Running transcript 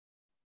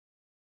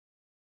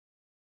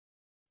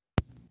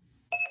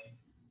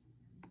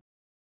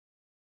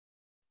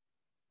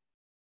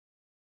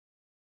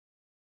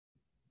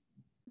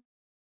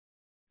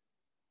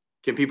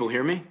Can people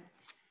hear me?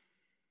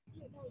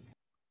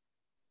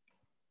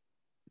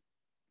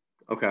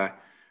 Okay.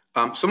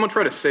 Someone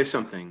try to say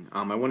something.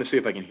 I want to see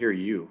if I can hear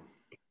you.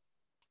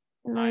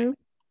 Hello.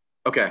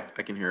 Okay,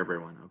 I can hear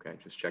everyone. Okay,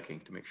 just checking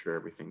to make sure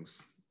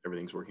everything's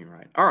working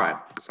right. All right,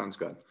 sounds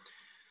good.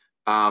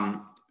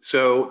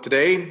 So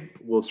today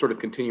we'll sort of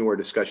continue our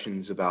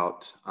discussions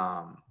about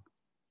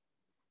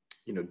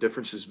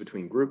differences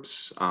between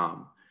groups.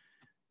 When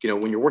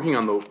you're working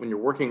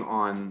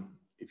on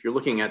if you're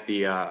looking at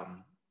the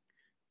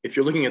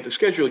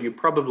schedule, you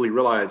probably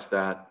realize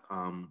that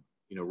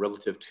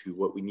relative to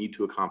what we need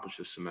to accomplish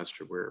this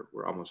semester,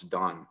 we're almost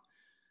done.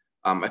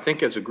 I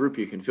think as a group,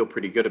 you can feel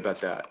pretty good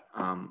about that.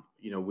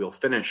 We'll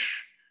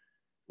finish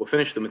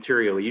the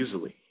material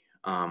easily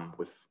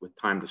with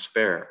time to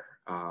spare.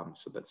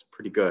 So that's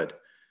pretty good.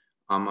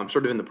 I'm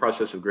sort of in the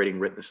process of grading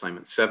written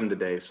assignment 7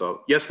 today.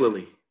 So yes,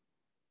 Lily.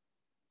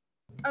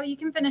 Oh, you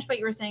can finish what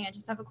you were saying. I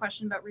just have a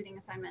question about reading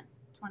assignment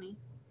 20.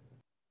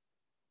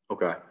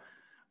 Okay.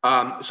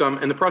 So I'm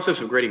in the process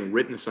of grading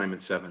written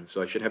assignment 7.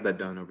 So I should have that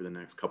done over the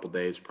next couple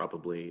days,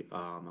 probably.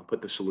 I'll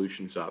put the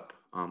solutions up.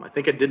 I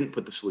think I didn't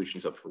put the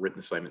solutions up for written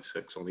assignment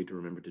 6. I'll need to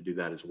remember to do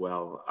that as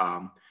well.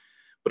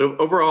 But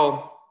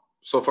overall,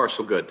 so far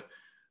so good.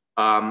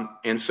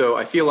 And so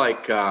I feel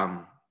like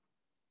in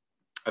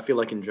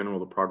general,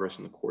 the progress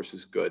in the course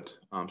is good.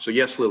 So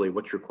yes, Lily,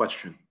 what's your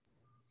question?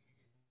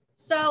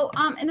 So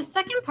in the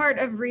second part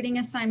of reading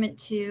assignment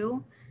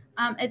 2,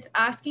 it's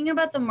asking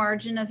about the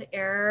margin of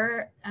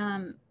error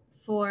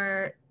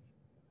for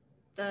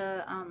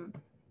the,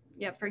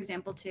 for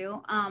example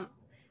 2.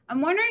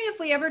 I'm wondering if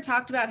we ever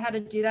talked about how to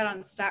do that on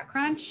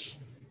StatCrunch.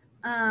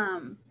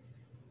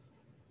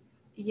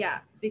 Yeah,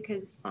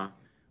 because...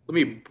 let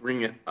me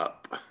bring it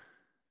up. So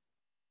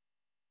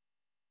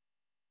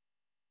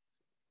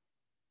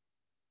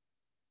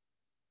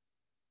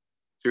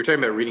you're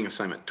talking about reading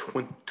assignment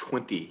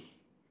 20,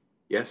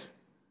 yes?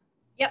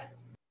 Yep.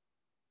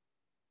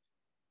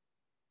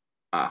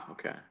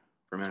 Okay.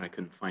 For a minute, I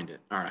couldn't find it.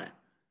 All right.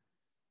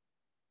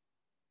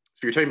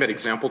 So you're talking about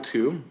example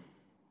 2?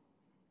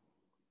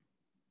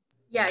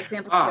 Yeah,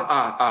 example 2.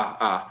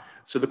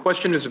 So the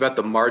question is about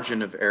the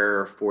margin of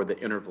error for the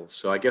interval.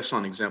 So I guess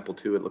on example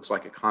 2, it looks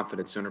like a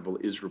confidence interval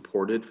is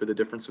reported for the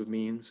difference of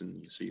means,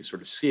 and so you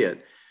sort of see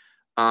it.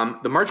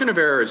 The margin of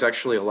error is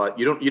actually a lot.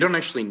 You don't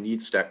actually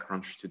need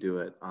StatCrunch to do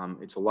it.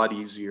 It's a lot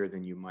easier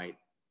than you might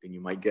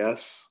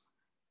guess.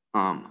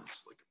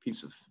 It's like a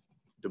piece of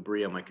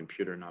debris on my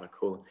computer, not a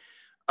colon.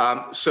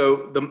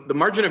 So the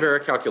margin of error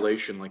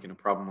calculation, like in a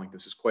problem like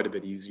this, is quite a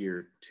bit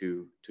easier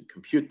to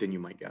compute than you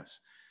might guess.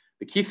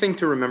 The key thing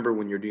to remember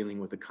when you're dealing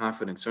with a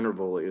confidence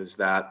interval is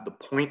that the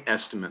point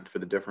estimate for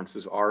the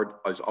differences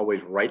is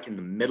always right in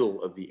the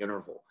middle of the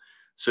interval.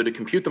 So to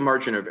compute the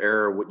margin of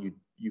error, what you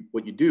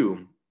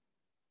do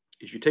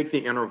is you take the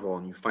interval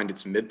and you find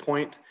its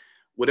midpoint.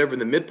 Whatever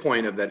the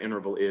midpoint of that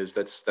interval is,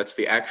 that's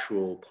the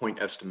actual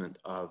point estimate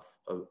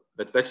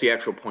that's the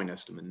actual point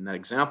estimate. In that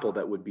example,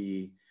 that would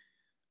be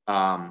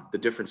the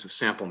difference of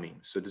sample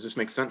means. So does this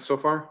make sense so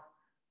far?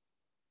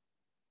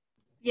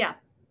 Yeah.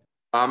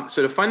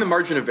 So to find the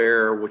margin of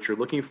error, what you're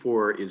looking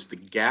for is the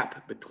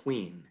gap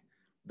between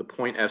the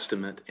point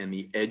estimate and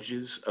the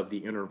edges of the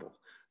interval.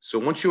 So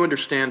once you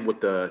understand what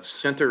the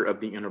center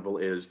of the interval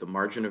is, the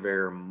margin of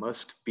error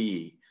must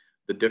be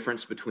the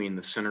difference between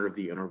the center of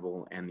the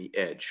interval and the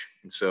edge.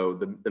 And so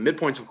the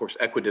midpoint's, of course,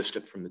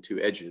 equidistant from the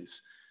two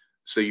edges.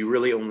 So you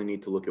really only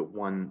need to look at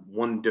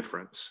one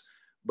difference.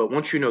 But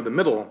once you know the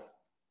middle,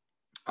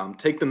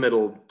 take the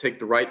middle, take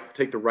the right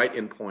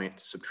endpoint,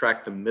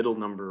 subtract the middle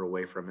number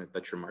away from it.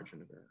 That's your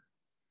margin of error.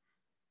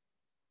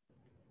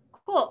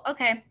 Cool.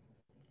 Okay.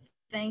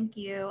 Thank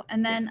you.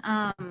 And then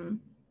I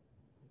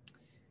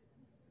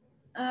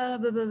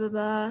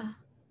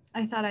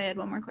thought I had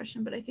one more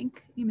question, but I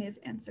think you may have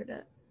answered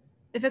it.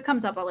 If it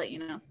comes up, I'll let you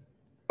know.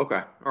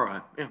 Okay. All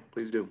right. Yeah,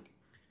 please do.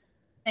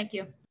 Thank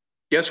you.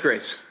 Yes,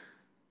 Grace.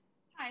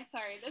 Hi,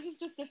 sorry. This is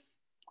just a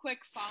quick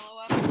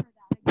follow-up for that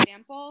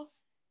example.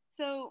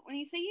 So when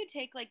you say you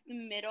take like the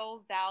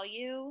middle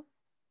value,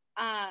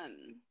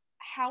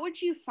 how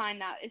would you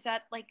find that? Is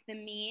that like the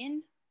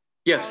mean?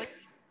 Yes.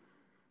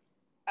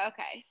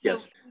 Okay. So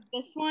yes. For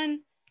this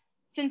one,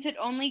 since it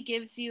only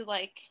gives you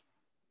like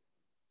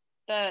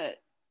the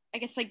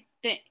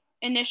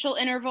initial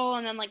interval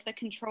and then like the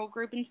control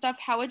group and stuff,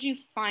 how would you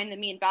find the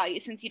mean value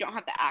since you don't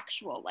have the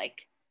actual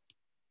like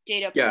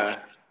data point?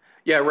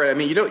 Yeah, right. I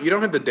mean, you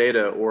don't have the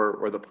data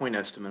or the point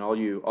estimate. All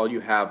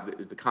you have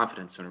is the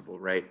confidence interval,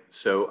 right?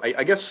 So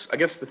I guess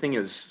the thing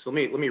is, so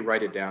let me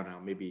write it down now.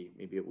 Maybe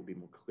it will be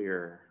more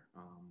clear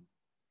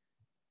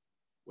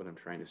what I'm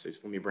trying to say.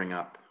 So let me bring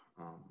up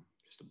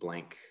just a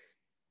blank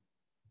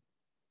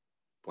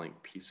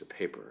piece of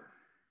paper.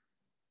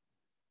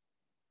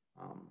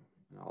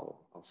 And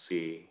I'll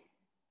see.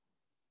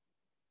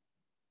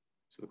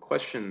 So the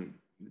question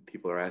that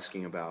people are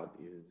asking about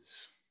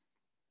is.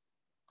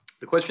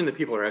 The question that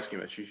people are asking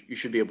about, you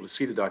should be able to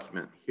see the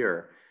document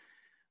here.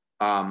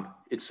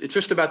 It's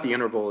just about the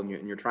interval, and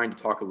you're trying to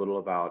talk a little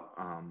about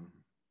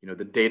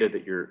the data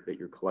that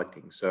you're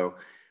collecting. So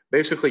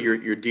basically,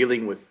 you're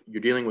dealing with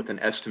an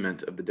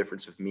estimate of the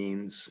difference of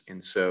means,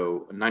 and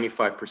so a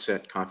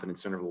 95%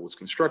 confidence interval was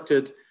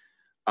constructed.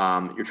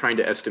 You're trying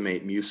to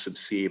estimate mu sub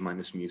c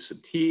minus mu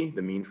sub t,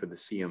 the mean for the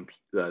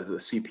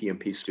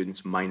CPMP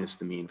students minus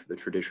the mean for the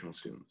traditional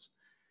students.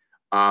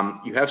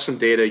 You have some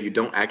data, you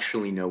don't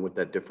actually know what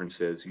that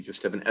difference is, you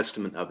just have an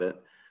estimate of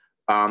it.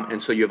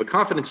 And so you have a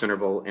confidence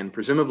interval, and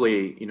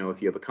presumably,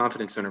 if you have a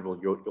confidence interval,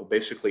 you'll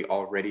basically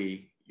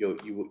already,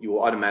 you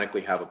will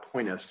automatically have a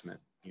point estimate.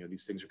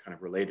 These things are kind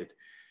of related.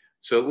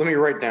 So let me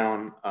write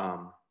down,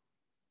 I'll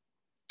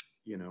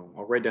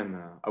write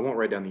down I won't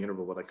write down the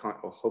interval, but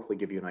I'll hopefully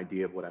give you an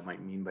idea of what I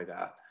might mean by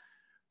that.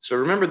 So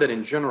remember that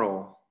in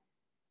general,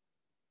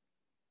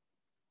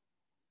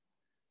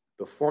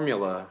 the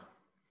formula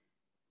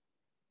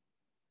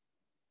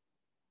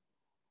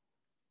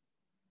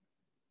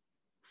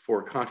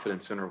for a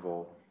confidence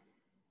interval,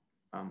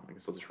 I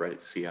guess I'll just write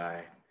it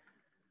CI,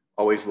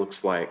 always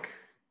looks like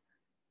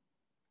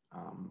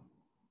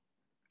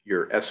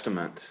your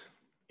estimate,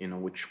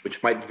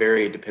 which might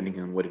vary depending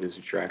on what it is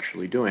that you're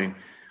actually doing,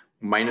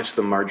 minus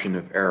the margin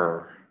of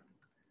error.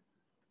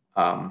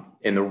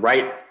 In the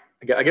right,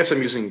 I guess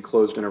I'm using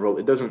closed interval.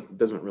 It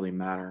doesn't really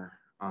matter.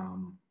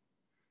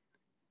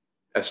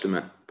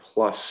 Estimate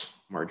plus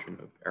margin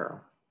of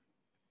error.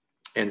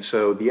 And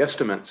so the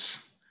estimate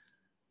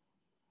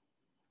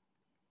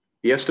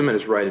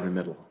is right in the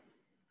middle.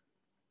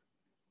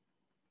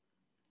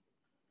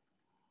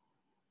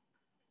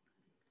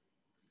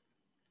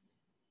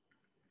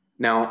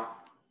 Now,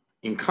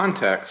 in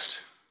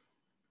context,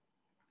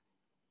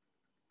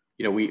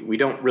 we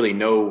don't really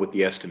know what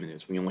the estimate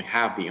is. We only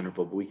have the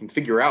interval, but we can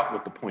figure out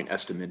what the point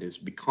estimate is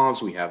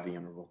because we have the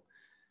interval.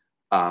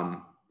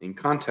 In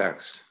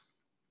context,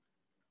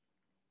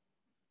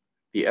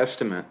 the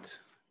estimate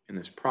in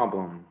this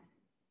problem,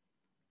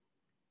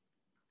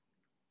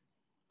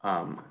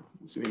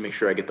 let me make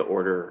sure I get the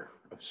order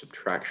of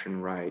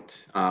subtraction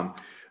right.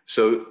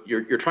 So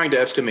you're trying to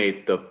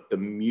estimate the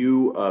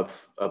mu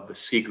of the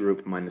C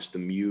group minus the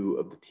mu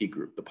of the T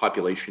group, the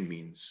population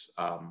means.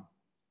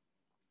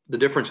 The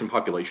difference in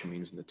population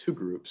means in the two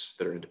groups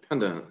that are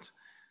independent.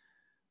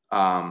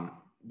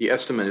 The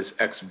estimate is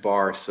X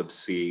bar sub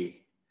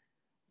C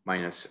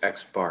minus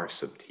X bar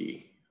sub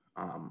T,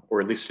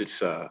 or at least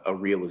it's a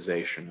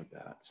realization of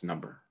that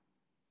number.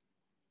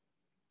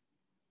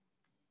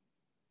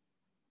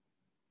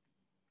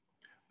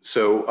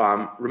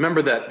 So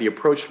remember that the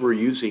approach we're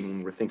using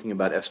when we're thinking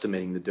about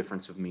estimating the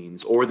difference of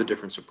means or the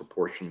difference of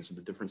proportions, or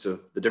the difference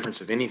of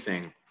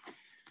anything,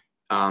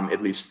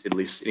 at least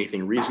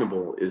anything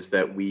reasonable, is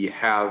that we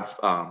have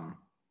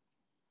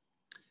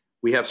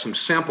some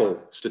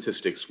sample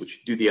statistics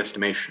which do the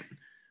estimation.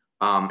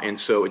 And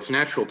so it's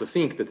natural to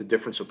think that the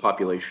difference of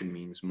population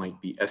means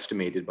might be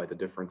estimated by the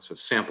difference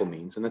of sample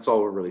means, and that's all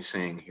we're really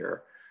saying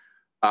here.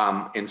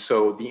 And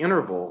so the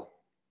interval,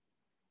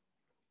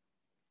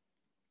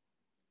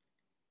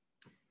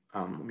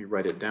 let me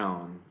write it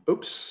down.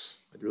 Oops,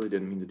 I really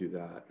didn't mean to do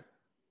that.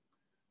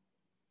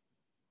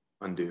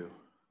 Undo.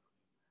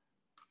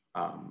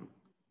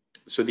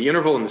 So the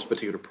interval in this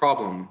particular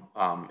problem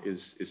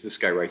is this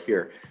guy right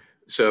here.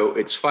 So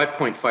it's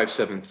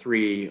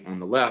 5.573 on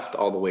the left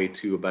all the way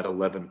to about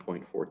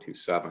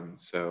 11.427.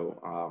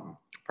 So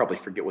probably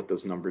forget what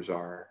those numbers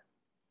are.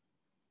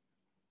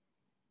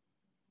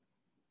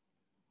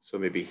 So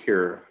maybe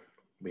here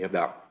we have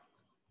that.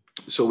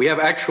 So we have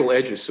actual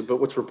edges. So, but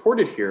what's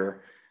reported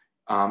here,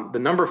 the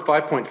number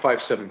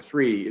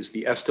 5.573 is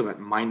the estimate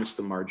minus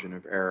the margin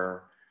of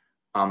error.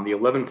 The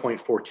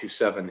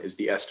 11.427 is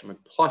the estimate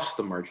plus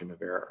the margin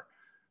of error.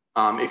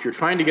 If you're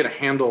trying to get a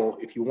handle,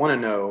 if you want to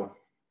know,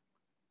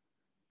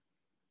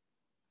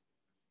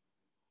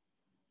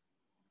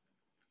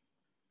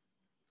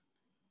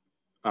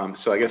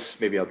 so I guess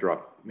maybe I'll draw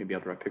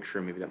a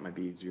picture. Maybe that might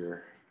be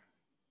easier.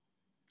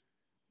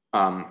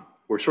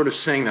 We're sort of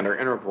saying that our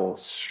interval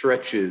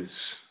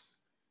stretches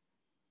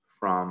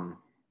from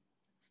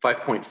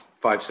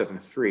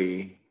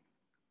 5.573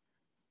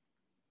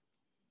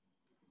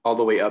 all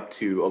the way up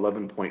to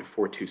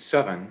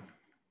 11.427.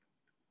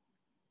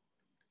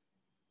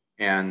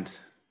 And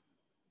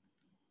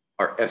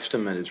our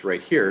estimate is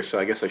right here. So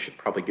I guess I should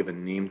probably give a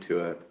name to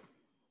it.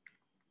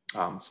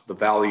 So the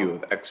value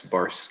of X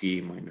bar C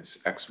minus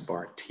X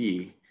bar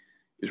T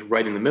is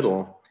right in the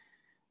middle.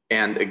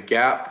 And a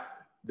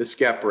gap, this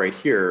gap right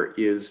here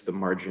is the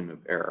margin of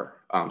error.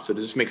 So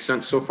does this make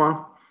sense so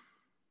far?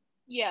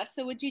 Yeah,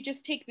 so would you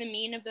just take the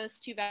mean of those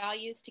two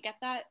values to get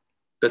that?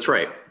 That's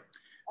right.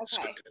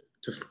 Okay.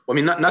 So I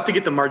mean, not to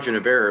get the margin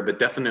of error, but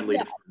definitely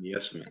to find the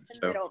estimate.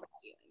 The middle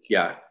value.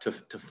 Yeah, to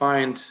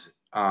find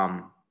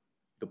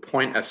the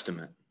point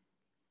estimate,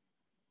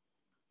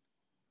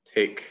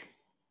 take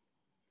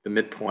the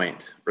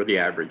midpoint, or the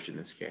average in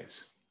this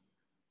case,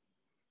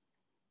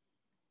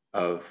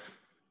 of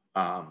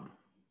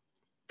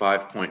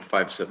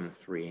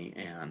 5.573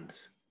 and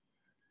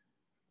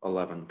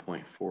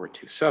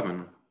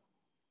 11.427.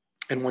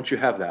 And once you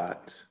have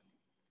that,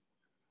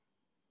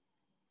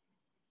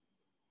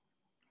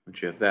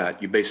 once you have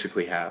that, you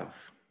basically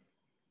have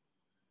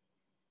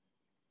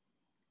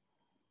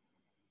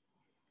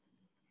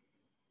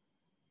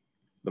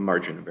the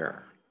margin of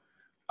error.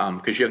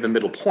 Because you have the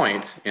middle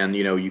point, and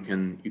you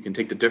can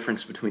take the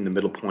difference between the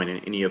middle point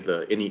and in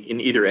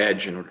either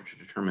edge in order to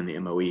determine the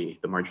MOE,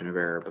 the margin of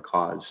error,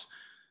 because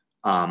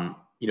the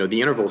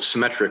interval is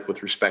symmetric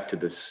with respect to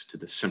the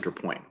center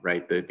point,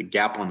 right? The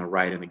gap on the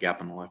right and the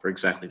gap on the left are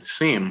exactly the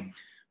same,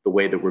 the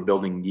way that we're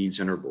building these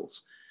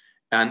intervals.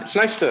 And it's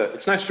nice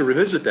to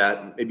revisit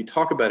that and maybe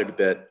talk about it a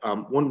bit.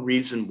 One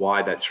reason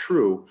why that's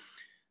true.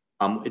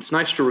 It's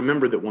nice to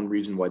remember that one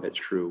reason why that's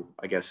true,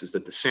 I guess, is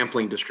that the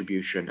sampling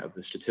distribution of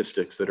the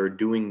statistics that are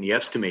doing the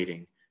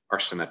estimating are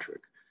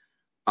symmetric.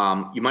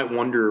 You might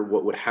wonder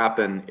what would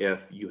happen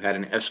if you had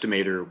an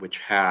estimator which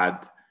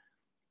had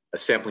a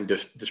sampling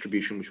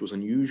distribution which was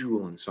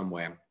unusual in some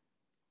way.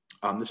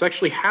 This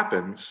actually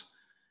happens.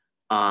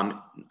 I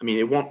mean,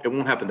 it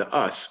won't happen to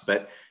us,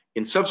 but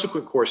in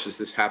subsequent courses,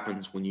 this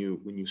happens when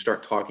you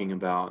start talking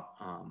about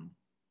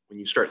when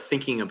you start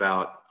thinking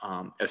about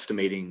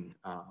estimating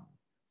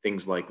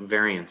things like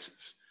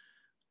variances.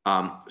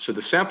 So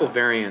the sample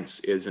variance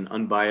is an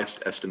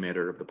unbiased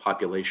estimator of the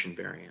population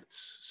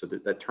variance. So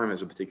that term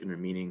has a particular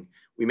meaning.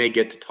 We may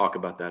get to talk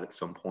about that at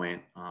some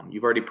point.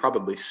 You've already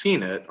probably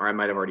seen it, or I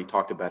might have already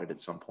talked about it at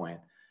some point.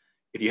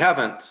 If you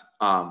haven't,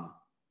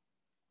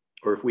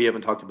 or if we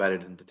haven't talked about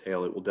it in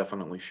detail, it will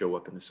definitely show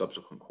up in the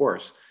subsequent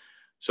course.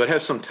 So it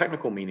has some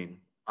technical meaning,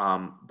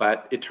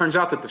 but it turns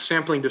out that the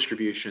sampling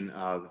distribution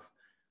of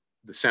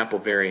the sample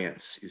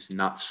variance is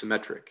not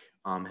symmetric.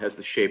 It has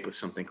the shape of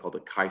something called a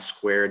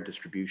chi-squared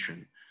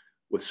distribution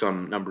with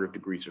some number of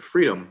degrees of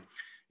freedom.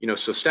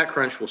 So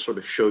StatCrunch will sort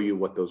of show you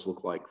what those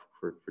look like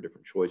for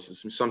different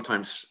choices. And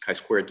sometimes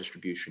chi-squared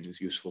distribution is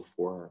useful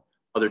for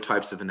other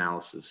types of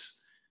analysis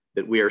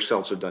that we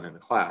ourselves have done in the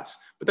class.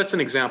 But that's an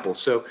example.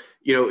 So,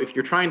 if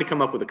you're trying to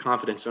come up with a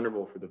confidence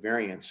interval for the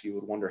variance, you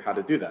would wonder how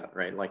to do that,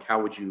 right? Like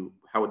how would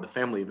the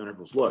family of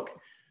intervals look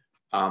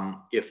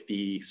if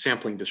the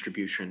sampling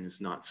distribution is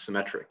not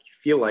symmetric? You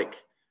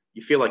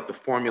feel like the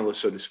formula,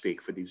 so to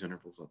speak, for these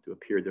intervals ought to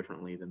appear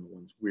differently than the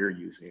ones we're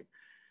using.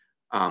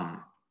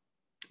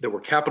 That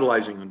we're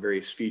capitalizing on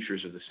various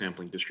features of the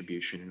sampling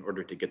distribution in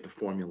order to get the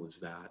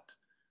formulas that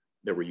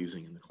we're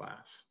using in the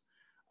class.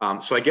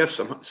 So I guess,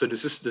 so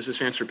does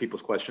this answer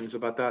people's questions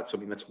about that? So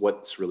I mean, that's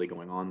what's really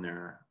going on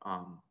there.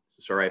 Is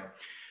this all right?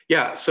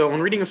 Yeah, so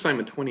on reading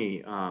assignment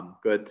 20,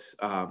 good.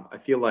 I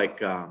feel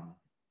like,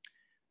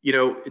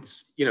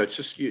 it's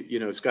just,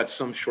 it's got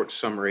some short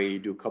summary, you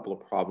do a couple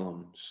of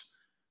problems.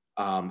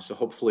 So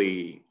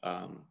hopefully,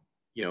 I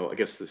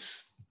guess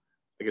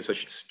I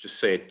should just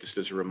say it just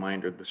as a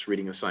reminder, this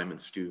reading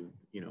assignment's due,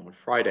 on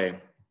Friday.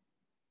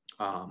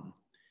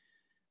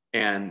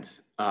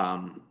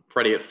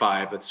 Friday at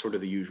 5, that's sort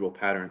of the usual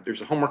pattern.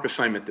 There's a homework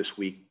assignment this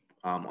week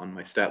on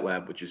my stat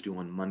lab, which is due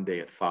on Monday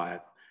at 5.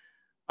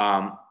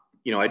 I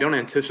don't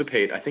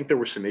anticipate, I think there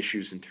were some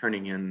issues in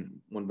turning in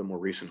one of the more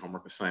recent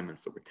homework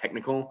assignments that were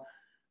technical.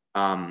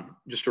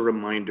 Just a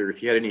reminder,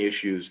 if you had any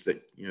issues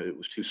that, it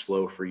was too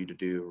slow for you to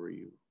do, or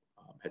you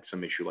had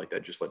some issue like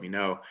that, just let me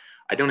know.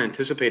 I don't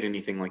anticipate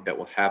anything like that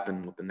will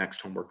happen with the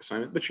next homework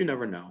assignment, but you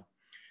never know.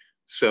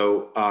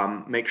 So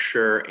make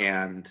sure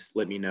and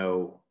let me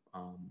know,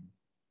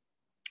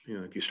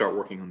 if you start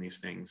working on these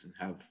things and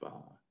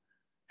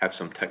have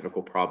some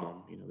technical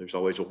problem. There's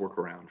always a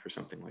workaround for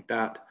something like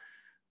that.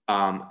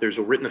 There's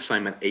a written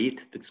assignment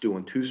 8 that's due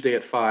on Tuesday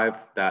at 5.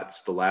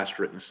 That's the last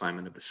written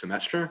assignment of the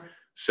semester.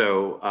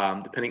 So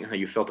depending on how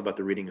you felt about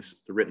the written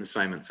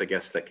assignments, I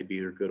guess that could be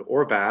either good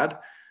or bad.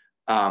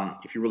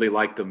 If you really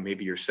like them,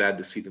 maybe you're sad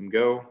to see them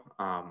go.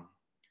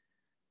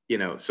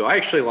 So I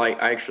actually like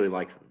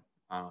them.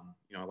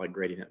 I like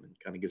grading them. It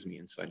kind of gives me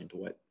insight into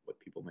what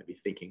people might be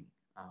thinking.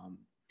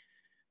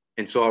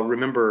 And so I'll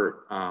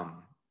remember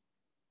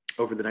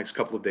over the next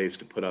couple of days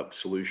to put up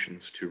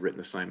solutions to written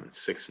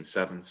assignments 6 and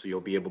 7. So you'll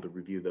be able to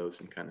review those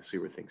and kind of see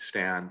where things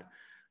stand.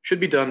 Should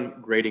be done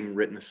grading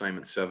written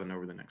assignment 7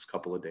 over the next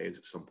couple of days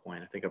at some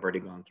point. I think I've already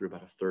gone through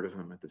about a third of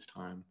them at this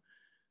time.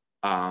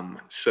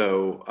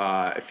 So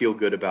I feel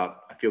good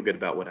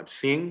about what I'm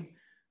seeing.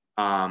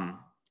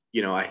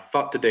 I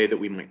thought today that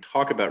we might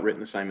talk about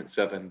written assignment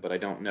 7, but I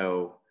don't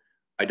know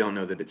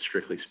that it's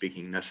strictly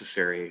speaking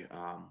necessary.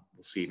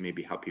 We'll see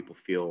maybe how people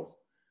feel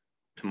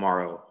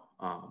tomorrow.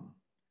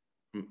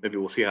 Maybe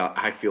we'll see how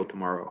I feel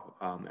tomorrow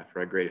after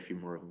I grade a few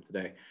more of them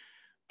today.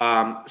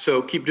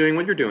 So keep doing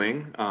what you're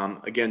doing.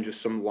 Again,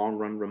 just some long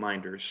run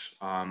reminders.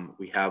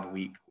 We have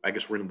I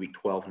guess we're in week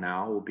 12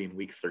 now. We'll be in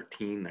week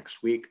 13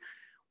 next week.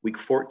 Week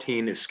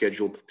 14 is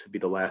scheduled to be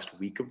the last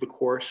week of the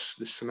course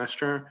this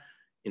semester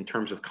in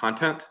terms of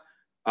content.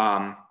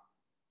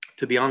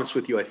 To be honest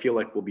with you, I feel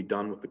like we'll be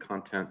done with the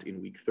content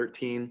in week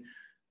 13.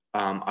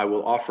 I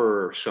will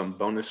offer some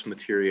bonus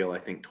material, I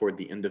think, toward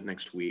the end of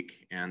next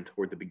week and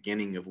toward the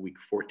beginning of week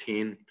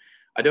 14.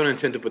 I don't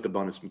intend to put the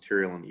bonus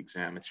material on the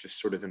exam. It's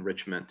just sort of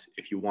enrichment.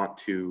 If you want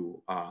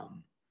to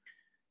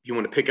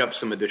pick up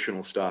some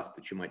additional stuff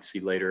that you might see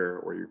later,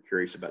 or you're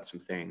curious about some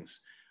things,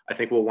 I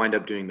think we'll wind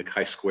up doing the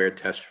chi-squared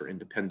test for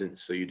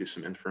independence. So you do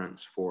some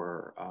inference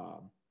for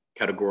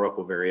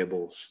categorical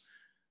variables.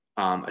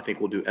 I think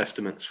we'll do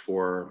estimates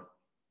for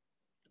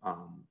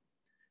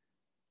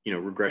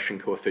regression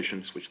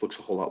coefficients, which looks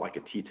a whole lot like a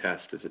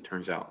t-test, as it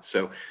turns out.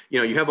 So,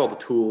 you have all the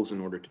tools in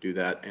order to do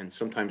that. And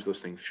sometimes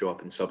those things show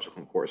up in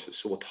subsequent courses.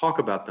 So we'll talk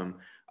about them.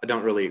 I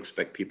don't really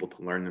expect people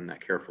to learn them that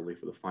carefully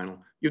for the final.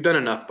 You've done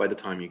enough by the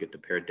time you get to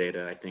paired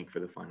data, I think, for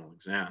the final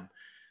exam.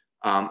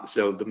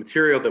 So the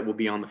material that will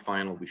be on the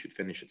final, we should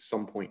finish at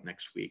some point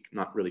next week.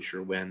 Not really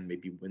sure when,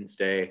 maybe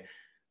Wednesday.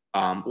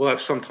 We'll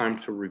have some time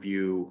to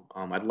review.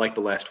 I'd like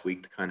the last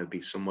week to kind of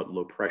be somewhat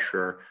low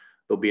pressure.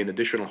 There'll be an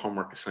additional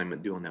homework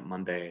assignment due on that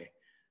Monday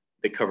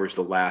that covers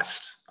the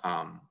last,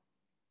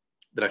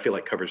 that I feel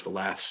like covers the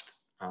last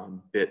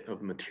bit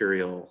of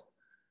material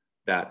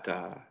that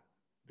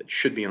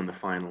should be on the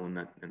final,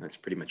 and that's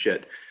pretty much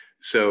it.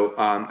 So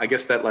I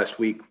guess that last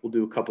week we'll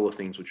do a couple of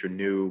things which are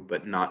new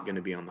but not going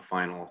to be on the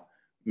final.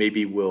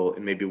 Maybe we'll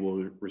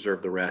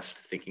reserve the rest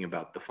thinking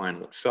about the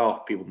final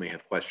itself. People may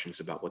have questions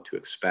about what to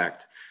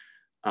expect.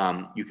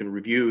 You can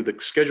review the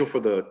schedule for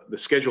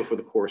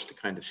the course to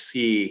kind of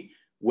see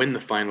when the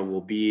final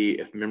will be.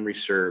 If memory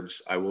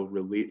serves,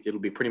 it'll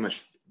be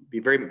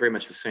very, very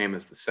much the same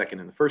as the second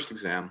and the first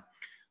exam.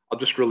 I'll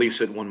just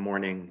release it one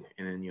morning,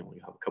 and then you'll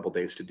have a couple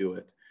days to do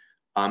it.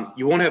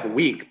 You won't have a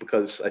week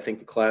because I think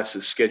the class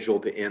is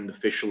scheduled to end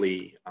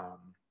officially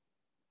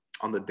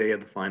on the day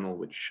of the final,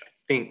 which I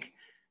think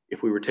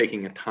if we were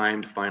taking a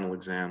timed final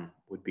exam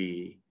would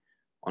be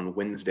on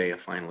Wednesday of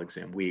final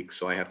exam week.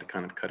 So I have to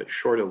kind of cut it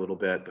short a little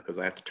bit because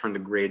I have to turn the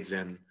grades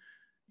in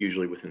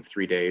usually within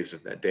 3 days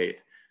of that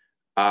date.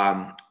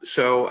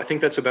 So I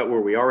think that's about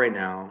where we are right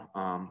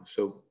now.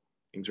 So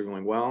things are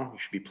going well. You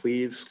should be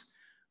pleased.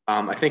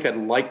 I think I'd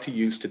like to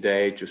use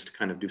today just to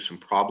kind of do some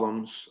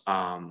problems.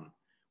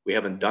 We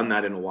haven't done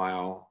that in a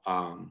while.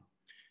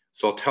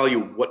 So I'll tell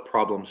you what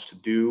problems to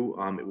do.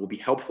 It will be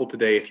helpful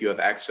today if you have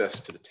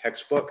access to the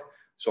textbook.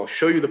 So I'll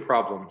show you the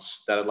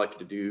problems that I'd like you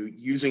to do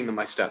using the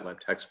MyStatLab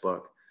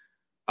textbook.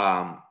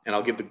 And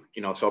I'll give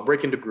so I'll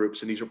break into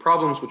groups, and these are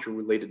problems which are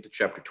related to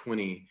chapter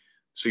 20.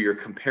 So you're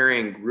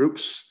comparing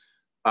groups.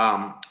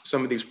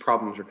 Some of these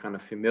problems are kind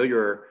of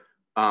familiar,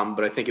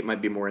 but I think it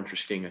might be more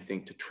interesting,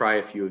 to try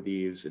a few of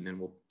these, and then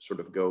we'll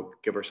sort of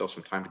give ourselves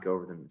some time to go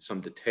over them in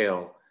some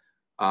detail.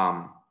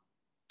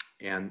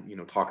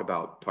 And talk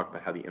about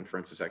how the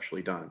inference is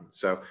actually done.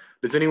 So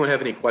does anyone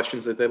have any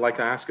questions that they'd like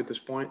to ask at this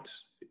point?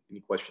 Any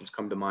questions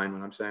come to mind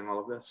when I'm saying all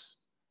of this?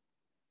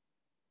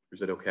 Or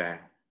is it okay?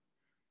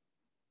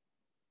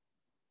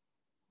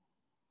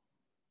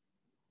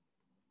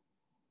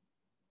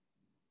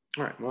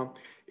 All right, well,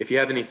 if you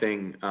have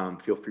anything,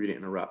 feel free to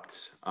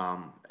interrupt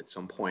at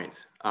some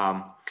point.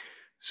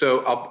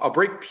 So I'll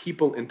break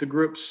people into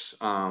groups.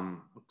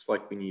 Looks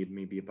like we need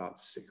maybe about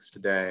 6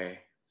 today,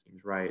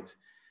 seems right.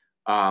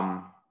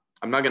 I'm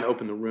not going to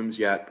open the rooms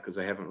yet because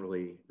I haven't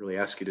really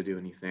asked you to do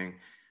anything.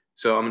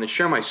 So I'm going to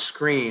share my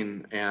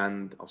screen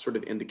and I'll sort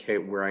of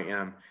indicate where I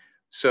am.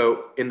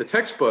 So in the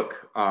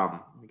textbook, let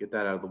me get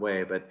that out of the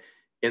way, but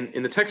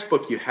in the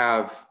textbook you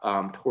have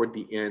toward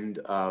the end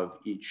of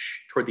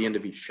each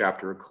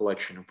chapter a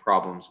collection of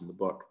problems in the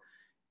book.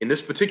 In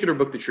this particular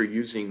book that you're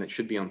using, that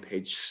should be on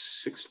page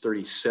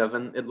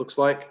 637, it looks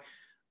like.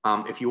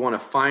 If you want to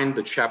find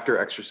the chapter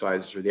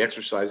exercises or the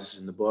exercises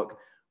in the book,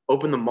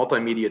 open the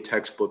multimedia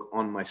textbook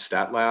on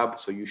MyStatLab.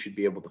 So you should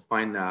be able to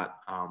find that.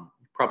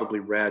 You probably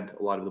read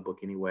a lot of the book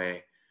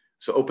anyway.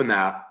 So open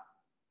that.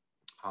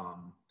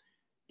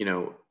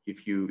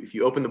 If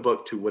you open the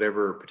book to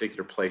whatever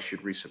particular place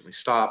you'd recently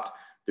stopped,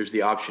 there's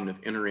the option of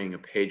entering a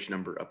page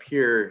number up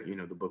here.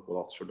 The book will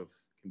all sort of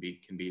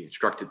can be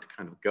instructed to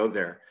kind of go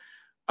there.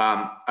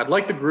 I'd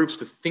like the groups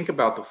to think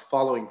about the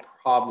following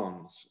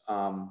problems.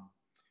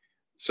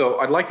 So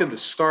I'd like them to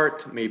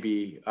start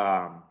maybe.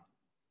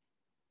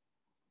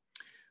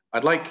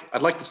 I'd like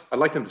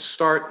them to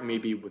start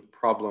maybe with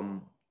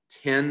problem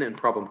 10, and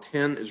problem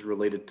 10 is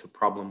related to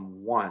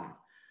problem 1.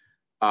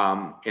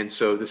 And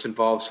so this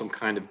involves some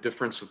kind of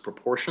difference of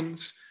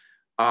proportions.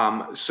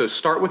 So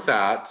start with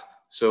that.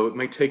 So it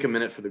might take a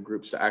minute for the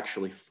groups to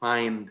actually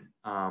find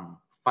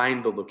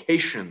the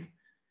location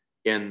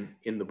in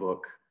the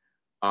book.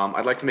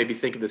 I'd like to maybe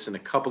think of this in a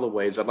couple of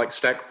ways.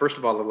 First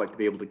of all, I'd like to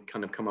be able to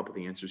kind of come up with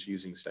the answers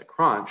using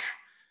StatCrunch.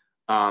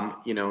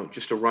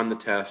 Just to run the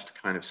test,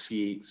 kind of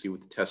see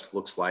what the test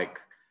looks like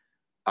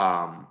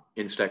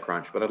in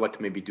StatCrunch, but I'd like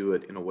to maybe do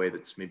it in a way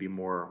that's maybe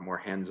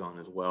more hands-on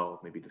as well,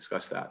 maybe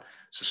discuss that.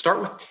 So start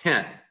with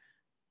 10.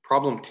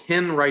 Problem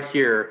 10 right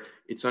here,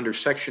 it's under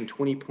section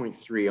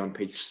 20.3 on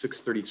page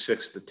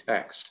 636 of the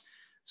text.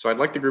 So I'd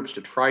like the groups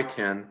to try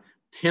 10.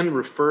 10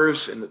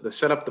 refers, and the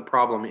setup, the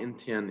problem in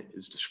 10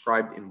 is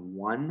described in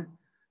 1.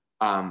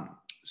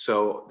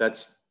 So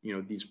that's,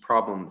 these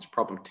problems,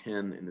 problem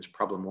 10 and this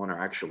problem 1 are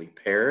actually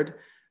paired.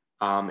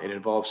 It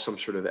involves some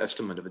sort of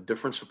estimate of a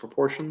difference of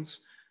proportions.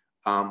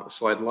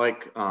 So I'd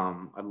like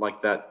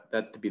that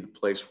to be the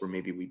place where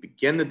maybe we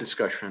begin the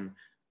discussion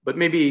But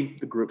maybe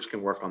the groups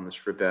can work on this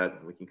for a bit,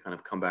 and we can kind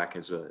of come back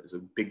as a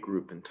big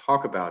group and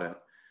talk about it.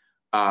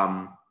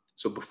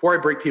 So before I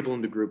break people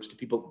into groups,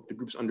 do the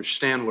groups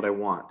understand what I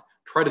want?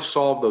 Try to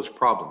solve those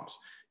problems.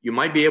 You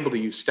might be able to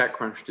use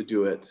StatCrunch to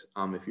do it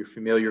if you're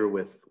familiar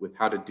with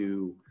how to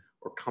do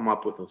or come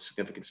up with a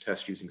significance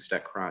test using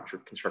StatCrunch or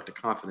construct a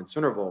confidence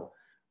interval.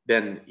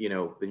 Then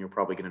you're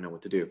probably going to know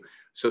what to do.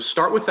 So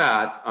start with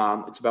that.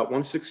 It's about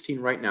 1:16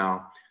 right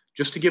now.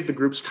 Just to give the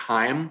groups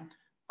time,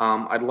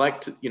 I'd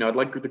like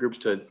the groups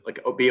to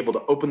be able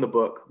to open the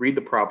book, read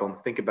the problem,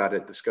 think about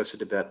it, discuss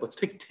it a bit. Let's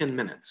take 10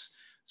 minutes.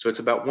 So it's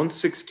about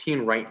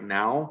 1:16 right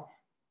now.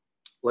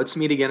 Let's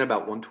meet again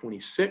about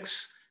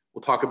 1:26.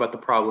 We'll talk about the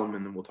problem,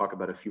 and then we'll talk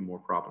about a few more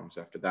problems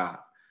after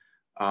that.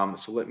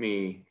 So let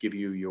me give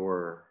you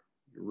your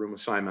room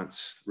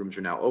assignments. Rooms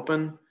are now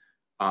open,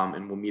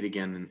 and we'll meet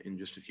again in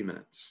just a few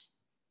minutes.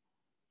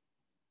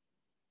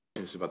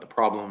 This is about the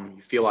problem.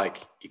 You feel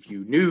like if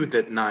you knew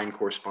that 9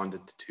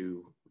 corresponded to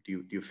 2,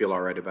 do you feel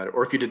all right about it?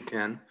 Or if you did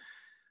 10.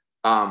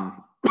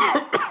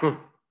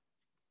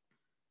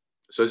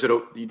 So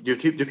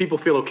do people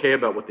feel okay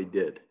about what they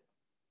did?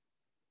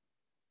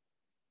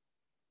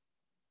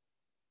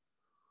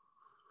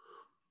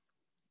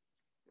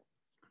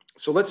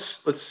 So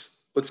let's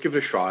give it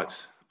a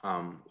shot.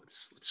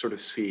 Let's sort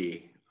of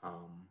see.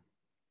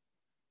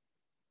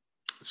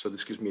 So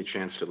this gives me a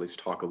chance to at least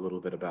talk a little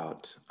bit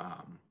about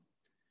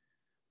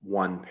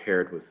 1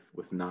 paired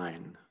with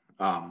 9.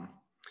 I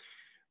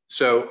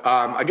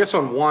guess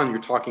on 1,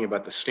 you're talking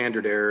about the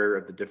standard error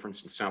of the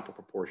difference in sample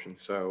proportion.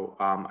 So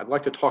I'd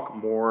like to talk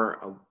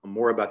more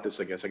about this,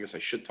 I guess. I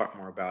should talk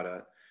more about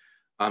it.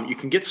 You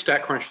can get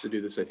StatCrunch to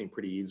do this, I think,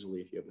 pretty easily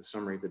if you have the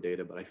summary of the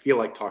data, but I feel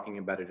like talking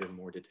about it in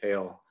more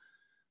detail.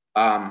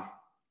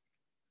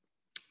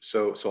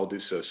 So I'll do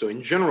so. So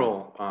in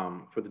general,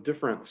 for the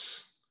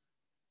difference,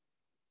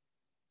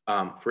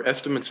 for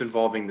estimates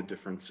involving the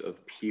difference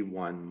of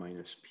P1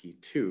 minus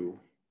P2,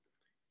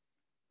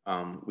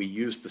 we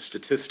use the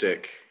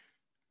statistic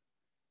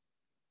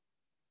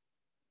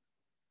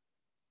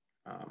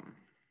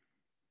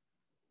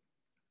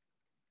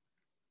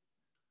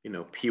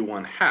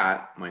P1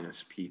 hat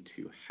minus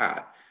P2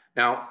 hat.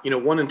 Now,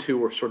 1 and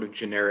 2 are sort of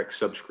generic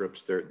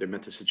subscripts. They're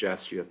meant to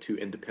suggest you have 2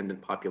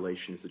 independent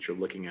populations that you're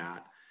looking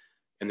at.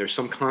 And there's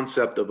some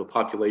concept of a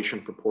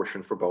population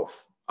proportion for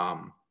both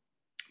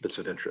that's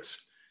of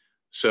interest.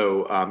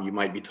 So you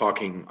might be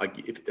talking,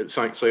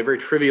 so a very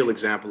trivial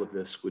example of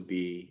this would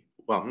be,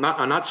 well,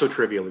 a not so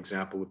trivial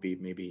example would be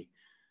maybe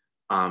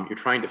you're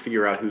trying to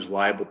figure out who's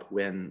liable to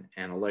win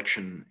an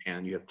election,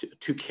 and you have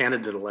two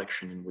candidate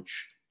election in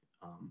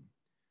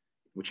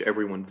which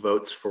everyone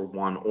votes for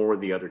one or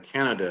the other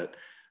candidate.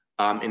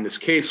 In this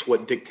case,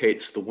 what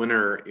dictates the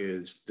winner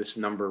is this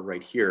number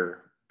right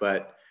here.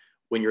 But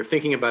when you're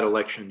thinking about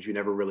elections, you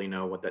never really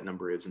know what that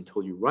number is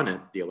until you run it,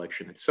 the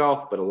election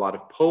itself. But a lot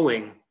of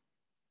polling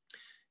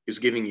is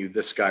giving you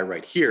this guy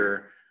right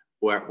here,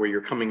 where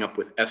you're coming up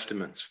with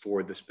estimates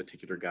for this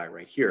particular guy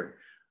right here.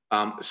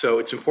 So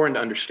it's important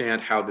to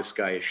understand how this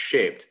guy is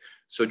shaped.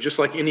 So just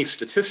like any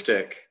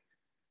statistic,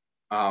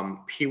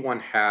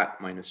 P1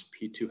 hat minus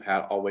P2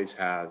 hat always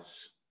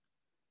has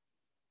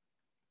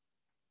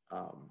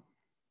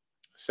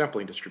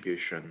sampling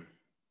distribution.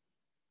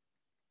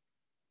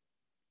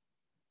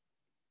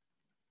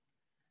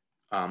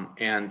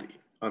 And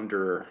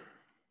under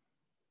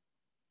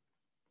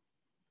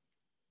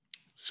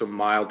some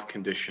mild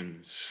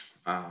conditions,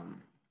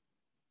 and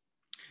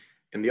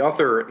the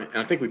author, and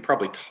I think we've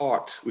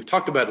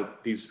talked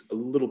about these a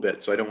little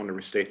bit, so I don't want to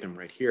restate them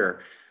right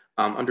here.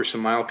 Under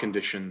some mild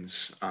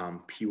conditions,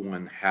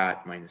 P1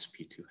 hat minus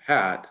P2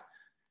 hat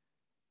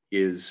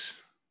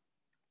is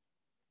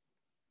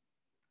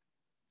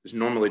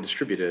normally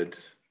distributed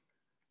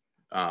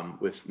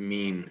with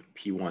mean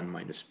P1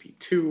 minus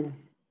P2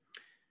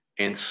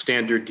 and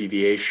standard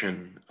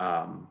deviation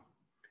P1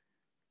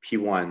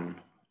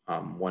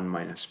 1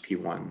 minus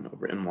P1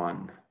 over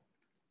N1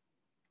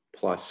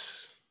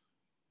 plus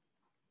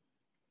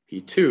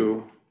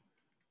P2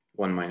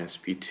 1 minus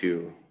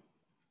P2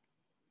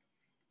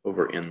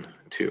 over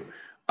N2.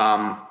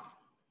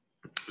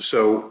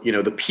 So,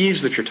 the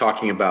P's that you're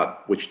talking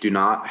about, which do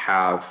not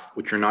have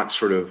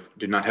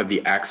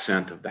the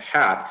accent of the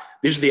hat,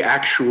 these are the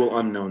actual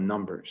unknown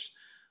numbers.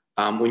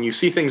 When you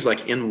see things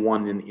like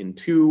N1 and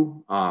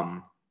N2,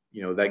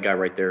 that guy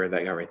right there,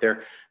 that guy right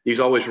there, these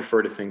always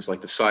refer to things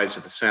like the size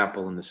of the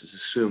sample, and this is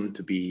assumed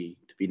to be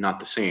not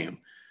the same.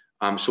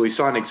 So we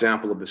saw an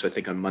example of this, I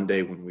think, on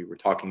Monday when we were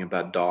talking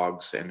about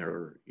dogs and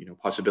their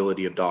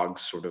possibility of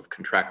dogs sort of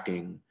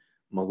contracting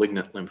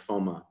malignant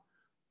lymphoma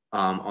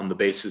on the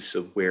basis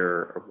of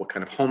what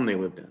kind of home they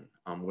lived in,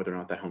 whether or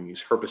not that home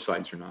used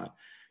herbicides or not.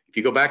 If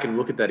you go back and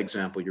look at that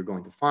example, you're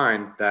going to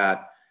find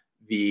that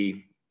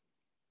the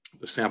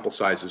sample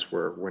sizes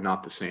were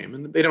not the same,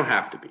 and they don't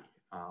have to be.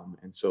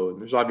 And so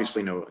there's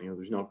obviously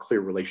there's no clear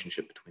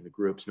relationship between the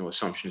groups, no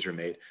assumptions are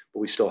made, but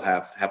we still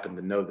happen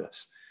to know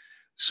this.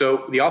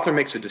 So the author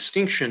makes a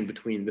distinction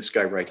between this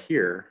guy right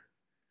here,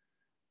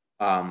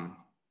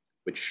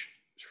 which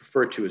It's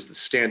referred to as the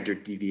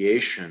standard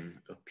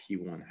deviation of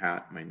P1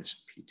 hat minus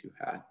P2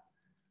 hat.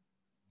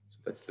 So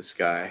that's this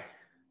guy.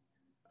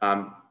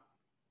 I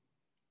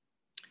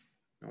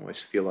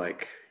always feel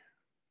like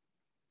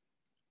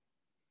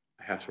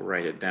I have to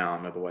write it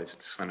down, otherwise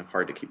it's kind of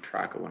hard to keep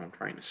track of what I'm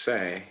trying to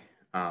say.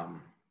 So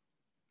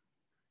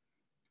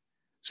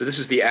this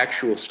is the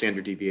actual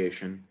standard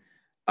deviation.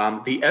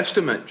 The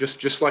estimate,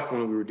 just like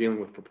when we were dealing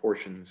with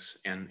proportions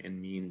and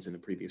means in the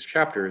previous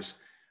chapters,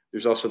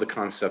 there's also the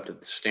concept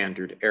of the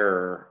standard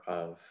error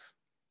of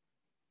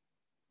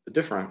the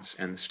difference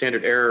and the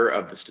standard error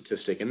of the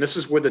statistic. And this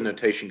is where the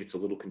notation gets a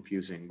little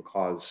confusing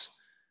because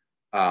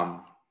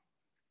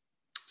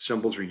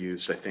symbols are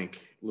used, I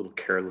think, a little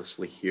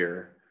carelessly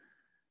here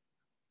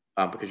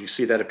because you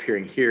see that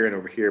appearing here and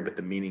over here, but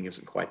the meaning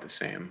isn't quite the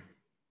same.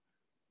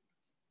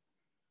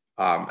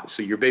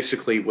 So you're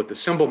basically, what the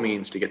symbol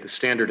means to get the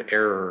standard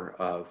error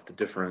of the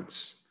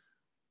difference,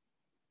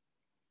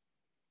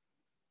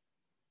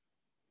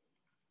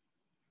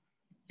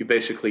 you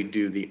basically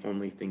do the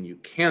only thing you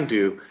can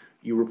do.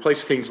 You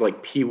replace things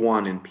like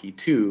P1 and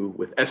P2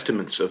 with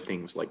estimates of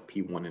things like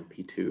P1 and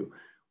P2,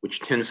 which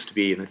tends to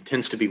be, and it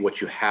tends to be what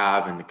you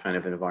have in the kind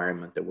of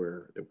environment that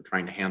we're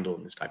trying to handle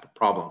in this type of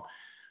problem.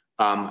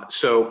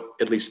 So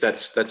at least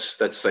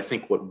that's I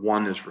think what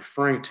one is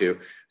referring to.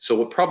 So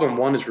what problem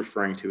one is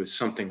referring to is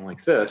something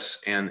like this.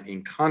 And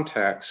in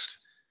context,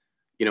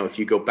 you know, if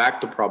you go back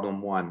to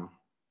problem one,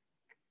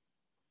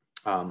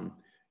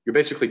 you're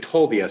basically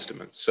told the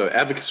estimates. So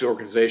advocacy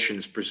organization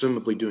is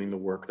presumably doing the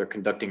work. They're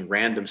conducting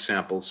random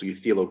samples, so you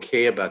feel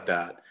okay about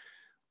that.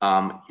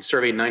 You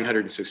surveyed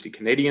 960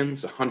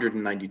 Canadians,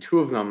 192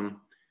 of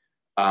them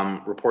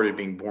reported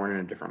being born in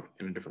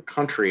a different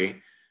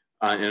country.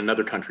 In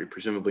another country,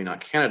 presumably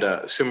not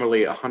Canada.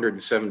 Similarly,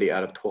 170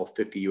 out of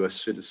 1,250 US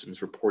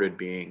citizens reported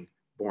being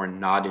born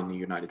not in the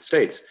United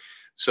States.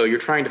 So you're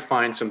trying to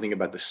find something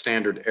about the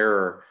standard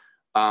error.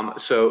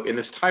 So in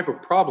this type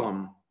of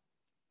problem,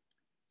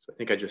 so I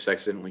think I just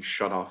accidentally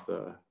shut off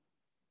the,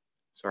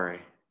 sorry.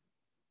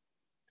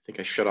 I think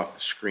I shut off the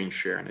screen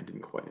share and I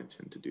didn't quite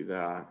intend to do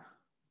that.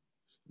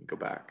 Let me go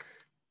back.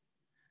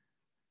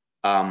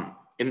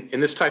 In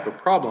this type of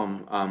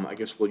problem, I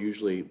guess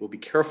we'll be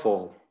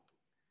careful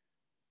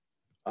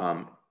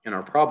in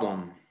our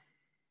problem.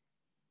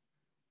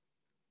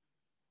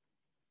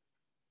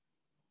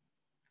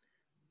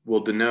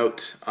 We'll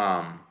denote,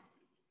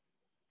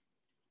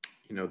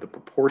 you know, the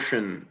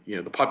proportion, you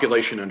know, the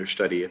population under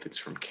study, if it's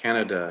from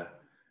Canada,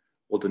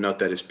 we'll denote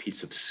that as P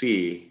sub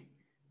C.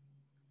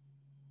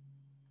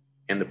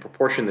 And the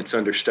proportion that's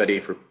under study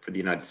for the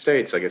United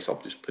States, I guess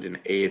I'll just put an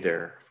A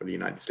there for the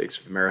United States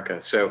of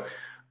America. So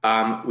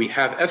we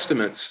have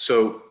estimates.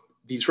 So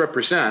these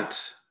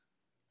represent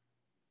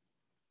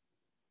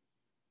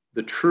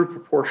the true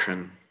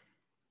proportion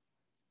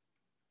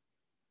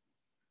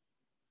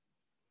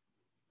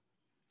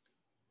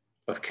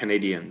of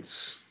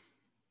Canadians,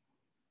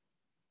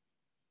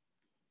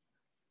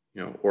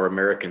 you know, or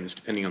Americans,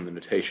 depending on the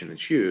notation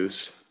that's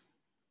used,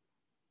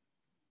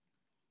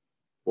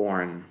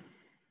 born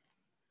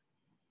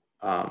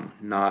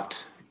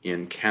not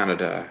in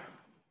Canada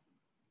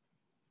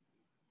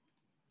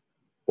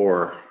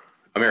or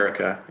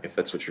America, if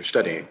that's what you're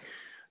studying.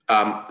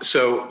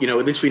 So, you know,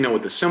 at least we know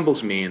what the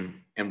symbols mean,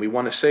 and we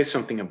want to say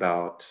something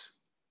about,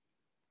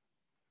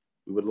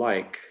 we would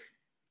like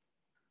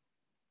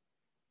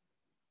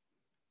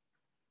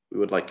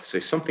to say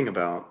something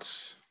about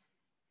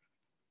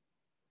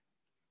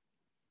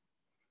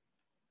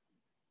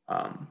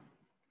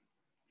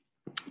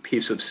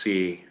P sub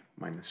C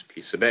minus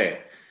P sub A.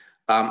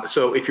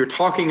 So if you're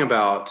talking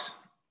about,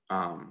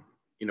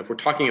 you know, if we're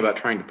talking about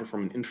trying to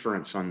perform an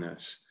inference on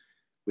this,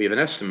 we have an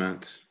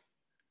estimate,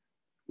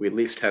 we at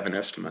least have an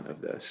estimate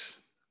of this,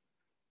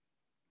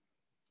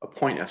 a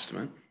point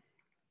estimate.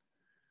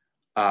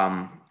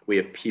 We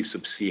have P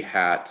sub C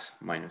hat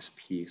minus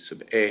P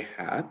sub A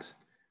hat.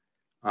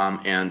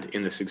 And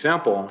in this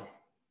example,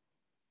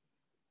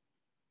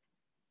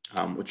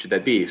 what should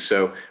that be?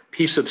 So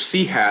P sub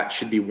C hat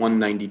should be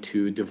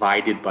 192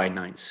 divided by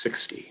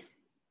 960.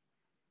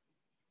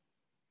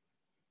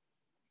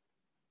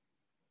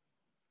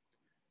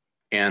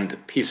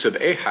 And P sub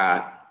A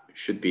hat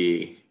should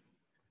be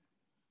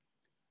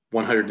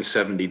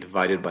 170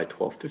 divided by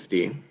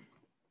 1250.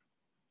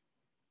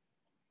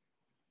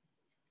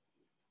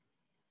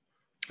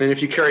 And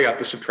if you carry out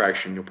the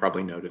subtraction, you'll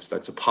probably notice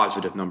that's a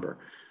positive number.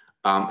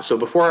 So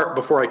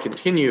before I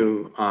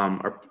continue,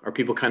 are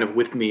people kind of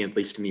with me, at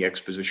least in the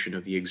exposition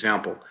of the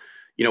example?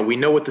 You know, we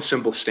know what the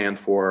symbols stand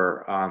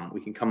for. We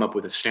can come up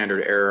with a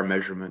standard error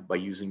measurement by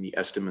using the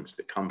estimates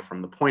that come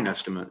from the point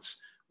estimates.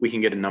 We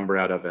can get a number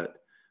out of it.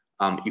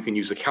 You can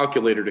use a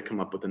calculator to come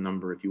up with a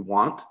number if you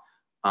want,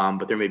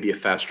 but there may be a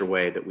faster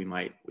way that we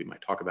might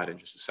talk about in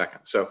just a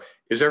second. So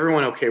is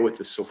everyone okay with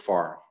this so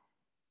far?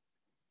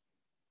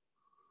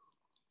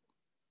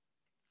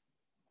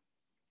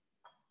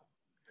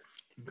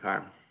 Okay,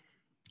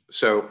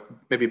 so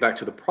maybe back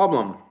to the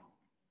problem.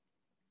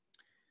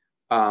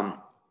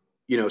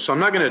 so I'm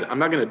not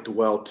gonna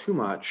dwell too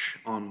much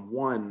on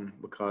one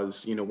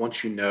because,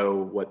 once you know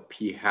what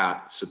P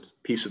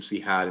sub C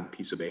hat and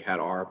P sub A hat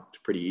are, it's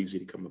pretty easy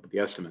to come up with the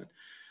estimate.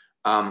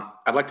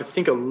 I'd like to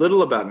think a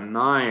little about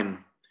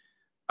 9.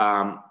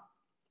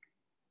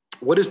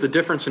 What is the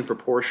difference in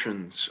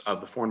proportions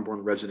of the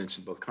foreign-born residents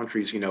in both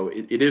countries?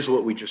 It is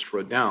what we just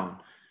wrote down.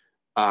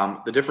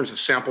 The difference of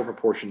sample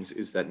proportions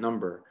is that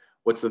number.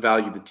 What's the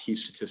value of the T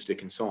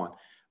statistic, and so on.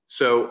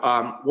 So,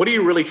 what are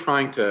you really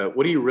trying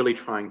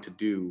to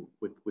do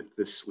with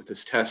this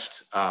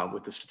test,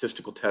 with the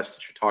statistical test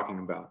that you're talking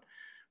about?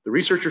 The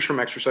researchers from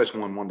exercise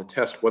 1 wanted to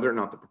test whether or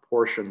not the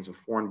proportions of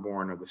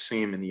foreign-born are the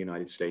same in the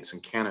United States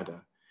and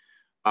Canada.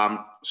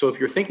 So, if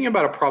you're thinking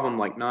about a problem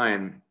like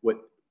 9,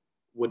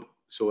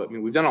 so I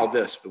mean, we've done all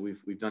this, but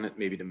we've done it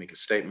maybe to make a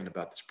statement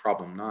about this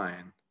problem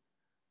 9.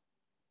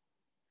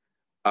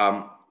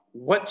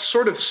 What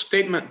sort of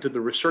statement do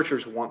the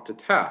researchers want to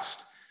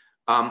test?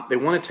 They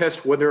want to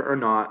test whether or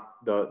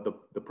not the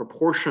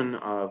proportion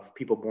of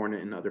people born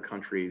in other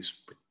countries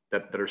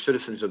that are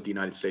citizens of the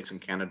United States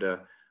and Canada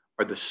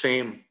are the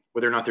same,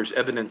 whether or not there's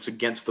evidence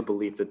against the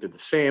belief that they're the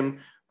same,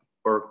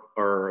 or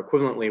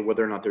equivalently,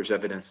 whether or not there's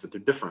evidence that they're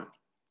different.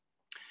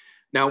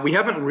 Now, we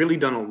haven't really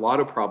done a lot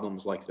of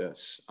problems like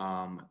this,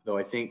 though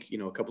I think,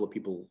 a couple of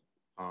people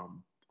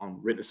on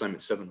written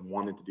assignment 7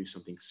 wanted to do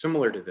something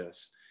similar to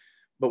this.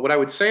 But what I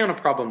would say on a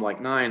problem like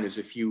 9 is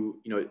if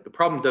the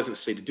problem doesn't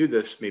say to do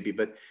this maybe,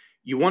 but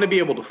you want to be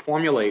able to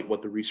formulate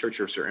what the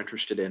researchers are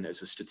interested in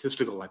as a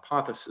statistical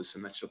hypothesis,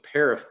 and that's a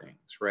pair of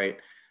things, right?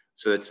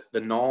 So that's the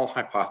null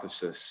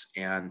hypothesis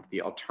and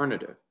the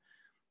alternative.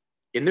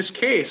 In this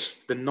case,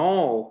 the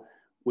null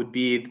would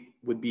be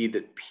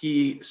that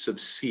P sub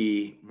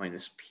C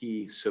minus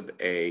P sub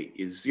A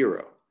is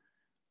 0.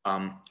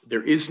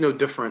 There is no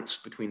difference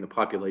between the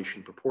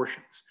population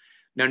proportions.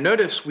 Now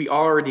notice we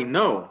already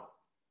know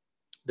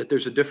that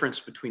there's a difference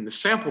between the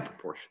sample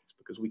proportions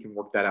because we can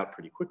work that out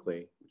pretty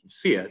quickly. We can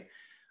see it.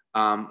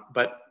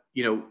 But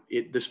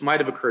this might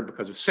have occurred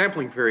because of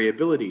sampling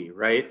variability,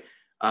 right?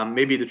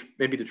 Maybe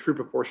the true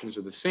proportions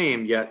are the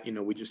same, yet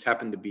we just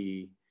happen to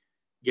be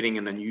getting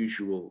an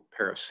unusual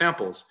pair of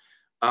samples.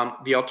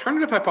 The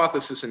alternative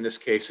hypothesis in this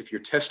case, if you're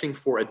testing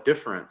for a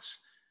difference,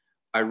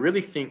 I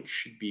really think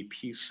should be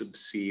P sub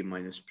C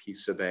minus P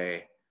sub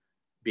A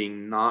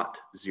being not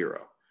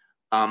 0.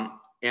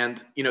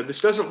 And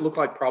this doesn't look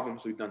like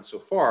problems we've done so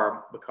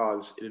far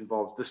because it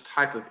involves this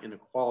type of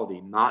inequality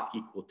not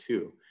equal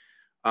to.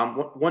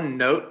 One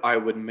note I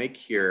would make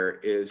here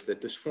is that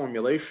this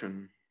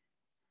formulation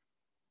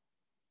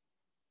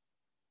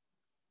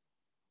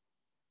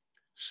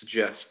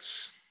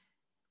suggests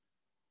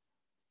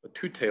a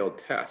two-tailed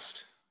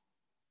test.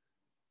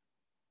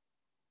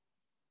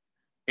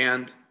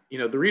 And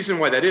the reason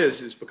why that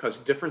is because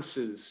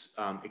differences,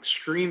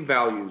 extreme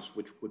values,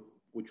 which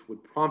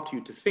would prompt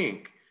you to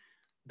think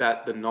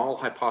that the null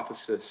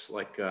hypothesis,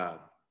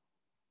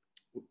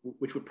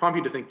 which would prompt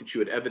you to think that you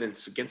had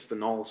evidence against the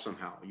null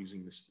somehow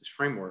using this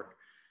framework,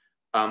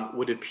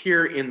 would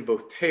appear in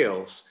both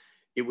tails.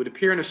 It would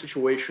appear in a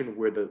situation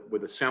where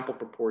the sample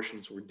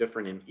proportions were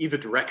different in either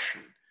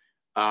direction.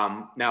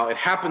 Now it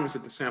happens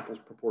that the sample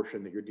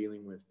proportion that you're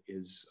dealing with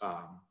is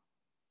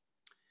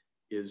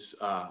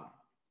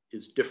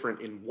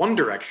different in one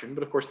direction,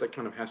 but of course that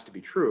kind of has to be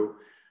true.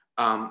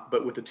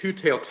 But with the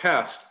two-tailed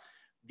test,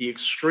 the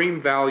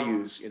extreme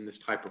values in this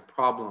type of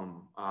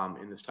problem,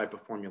 in this type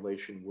of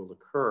formulation, will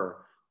occur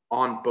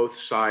on both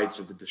sides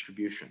of the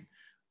distribution.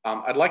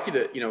 I'd like you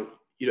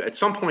to, at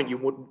some point, you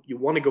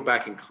want to go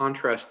back and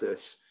contrast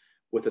this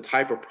with a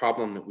type of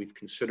problem that we've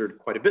considered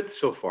quite a bit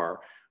so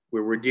far,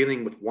 where we're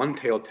dealing with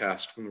one-tailed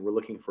test when we're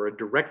looking for a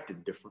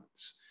directed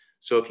difference.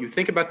 So if you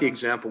think about the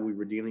example we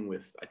were dealing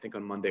with, I think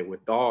on Monday,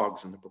 with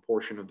dogs and the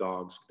proportion of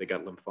dogs that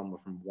got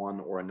lymphoma from one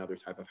or another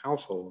type of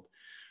household,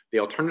 the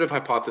alternative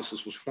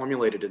hypothesis was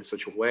formulated in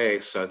such a way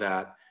so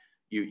that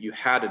you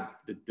had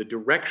the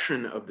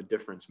direction of the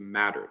difference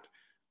mattered.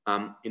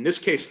 In this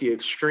case, the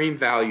extreme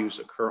values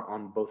occur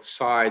on both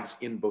sides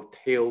in both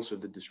tails of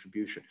the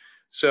distribution.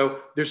 So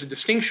there's a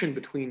distinction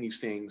between these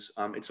things.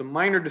 It's a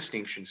minor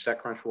distinction.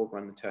 StatCrunch will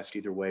run the test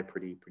either way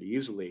pretty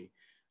easily.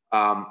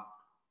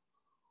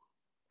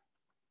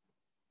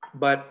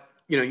 But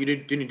you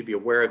do need to be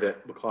aware of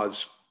it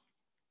because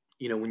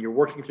when you're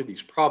working through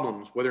these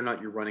problems, whether or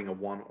not you're running a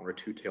one or a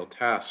two-tailed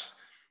test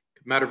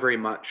could matter very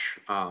much.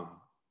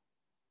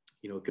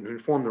 It can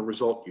inform the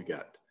result you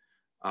get.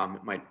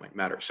 It might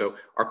matter. So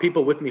are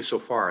people with me so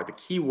far? The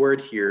key word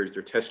here is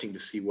they're testing to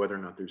see whether or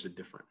not there's a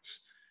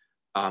difference.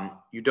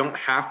 You don't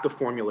have to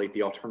formulate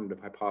the alternative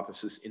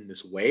hypothesis in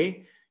this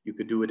way. You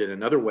could do it in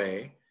another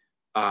way.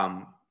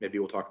 Maybe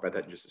we'll talk about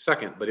that in just a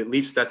second, but at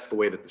least that's the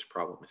way that this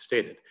problem is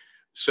stated.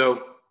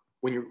 So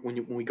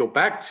when we go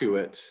back to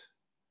it,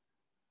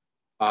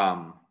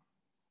 how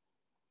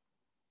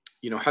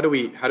do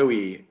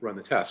we run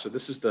the test? So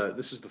this is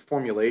the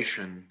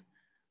formulation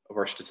of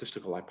our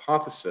statistical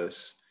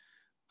hypothesis.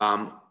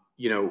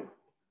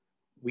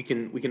 We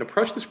can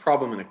approach this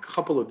problem in a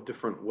couple of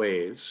different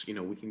ways.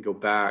 We can go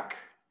back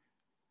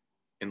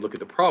and look at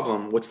the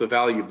problem, what's the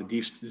value of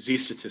the Z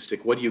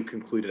statistic? What do you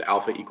conclude at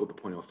alpha equal to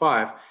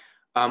 0.05?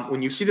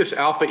 When you see this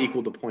alpha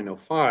equal to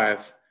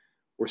 0.05,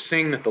 we're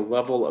saying that the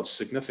level of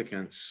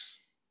significance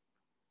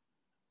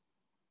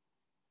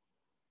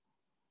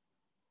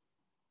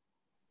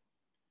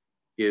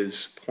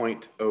is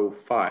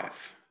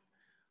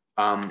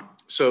 0.05.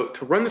 So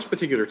to run this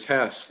particular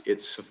test, it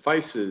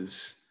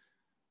suffices,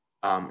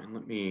 and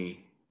let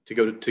me, to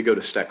go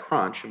to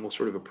StatCrunch, and we'll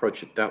sort of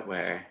approach it that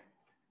way.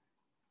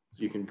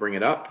 So you can bring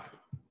it up.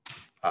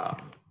 And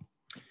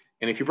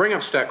if you bring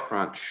up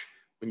StatCrunch,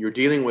 when you're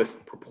dealing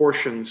with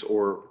proportions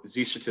or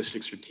Z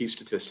statistics or T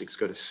statistics,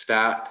 go to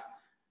Stat,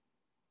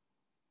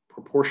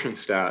 Proportion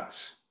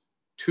Stats,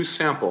 to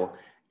Sample.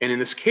 And in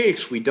this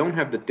case, we don't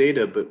have the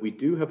data, but we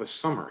do have a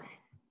summary.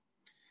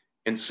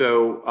 And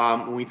so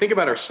when we think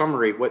about our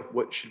summary,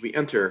 what should we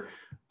enter?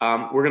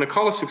 We're going to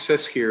call a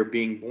success here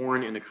being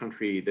born in a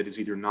country that is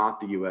either not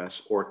the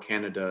US or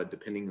Canada,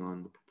 depending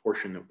on the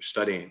proportion that we're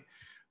studying.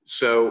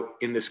 So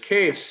in this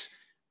case,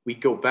 we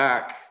go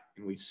back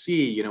and we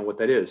see, what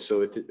that is.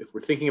 So if we're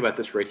thinking about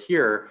this right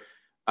here,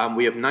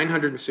 we have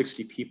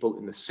 960 people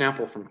in the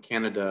sample from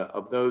Canada.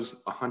 Of those,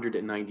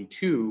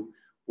 192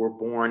 were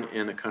born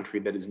in a country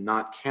that is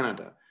not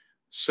Canada.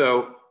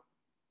 So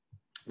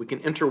we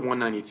can enter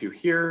 192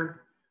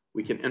 here.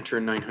 We can enter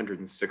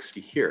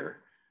 960 here.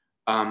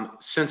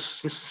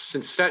 Since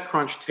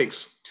StatCrunch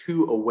takes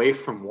 2 away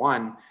from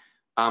 1,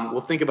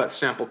 we'll think about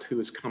sample 2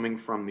 as coming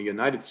from the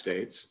United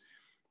States.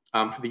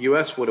 For the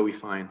US, what do we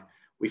find?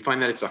 We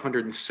find that it's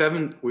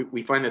 107.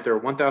 We find that there are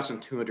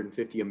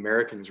 1,250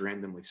 Americans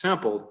randomly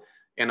sampled,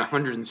 and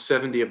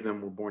 170 of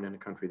them were born in a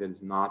country that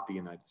is not the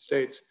United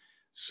States.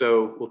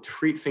 So we'll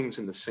treat things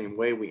in the same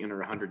way. We enter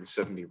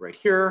 170 right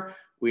here.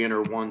 We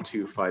enter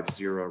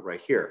 1250 right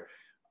here.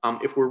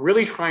 If we're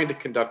really trying to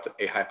conduct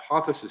a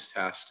hypothesis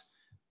test,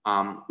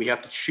 we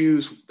have to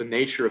choose the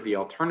nature of the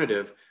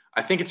alternative.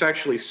 I think it's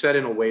actually set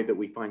in a way that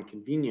we find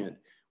convenient.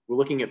 We're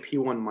looking at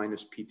P1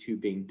 minus P2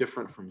 being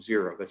different from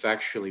 0. That's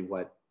actually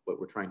what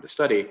we're trying to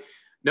study.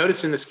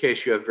 Notice in this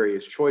case, you have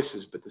various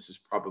choices, but this is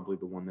probably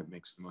the one that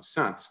makes the most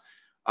sense.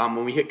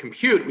 When we hit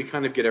compute, we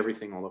kind of get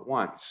everything all at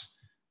once.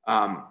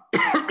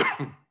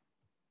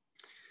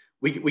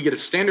 We get a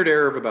standard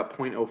error of about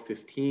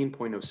 0.015,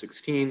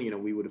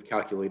 0.016. We would have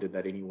calculated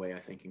that anyway, I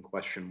think, in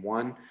question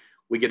 1.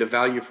 We get a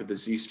value for the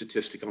Z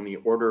statistic on the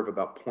order of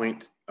about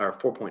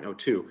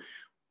 4.02.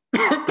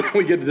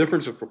 We get a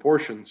difference of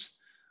proportions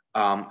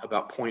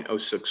about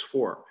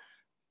 0.064.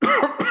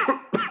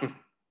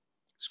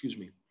 Excuse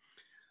me.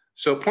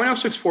 So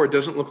 0.064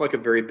 doesn't look like a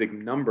very big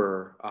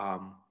number,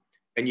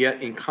 and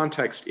yet in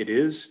context it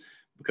is,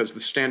 because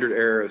the standard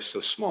error is so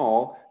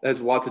small. That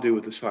has a lot to do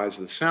with the size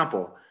of the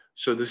sample.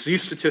 So the Z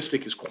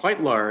statistic is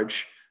quite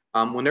large.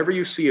 Whenever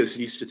you see a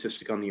Z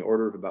statistic on the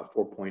order of about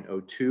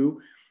 4.02,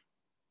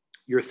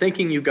 you're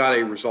thinking you got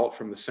a result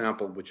from the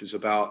sample, which is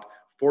about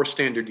 4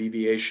 standard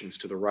deviations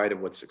to the right of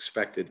what's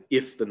expected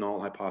if the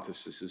null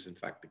hypothesis is in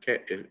fact the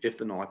case, if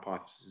the null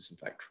hypothesis is in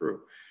fact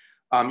true.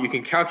 You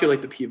can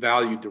calculate the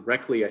p-value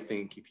directly, I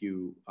think, if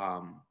you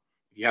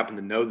happen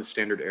to know the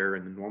standard error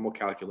in the normal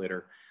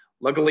calculator.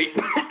 Luckily,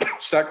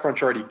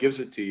 StatCrunch already gives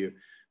it to you.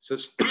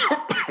 Says,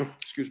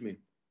 excuse me,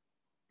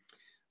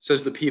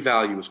 says the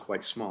p-value is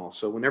quite small.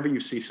 So whenever you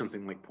see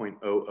something like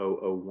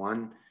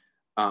 0.0001,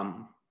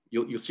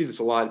 you'll see this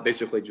a lot. It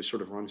basically just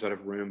sort of runs out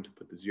of room to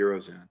put the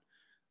zeros in.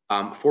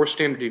 4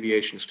 standard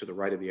deviations to the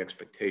right of the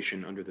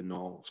expectation under the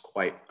null is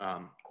quite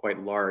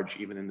large,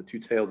 even in the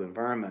two-tailed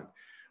environment.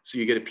 So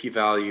you get a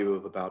p-value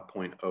of about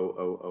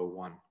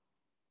 0.0001.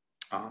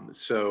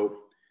 So,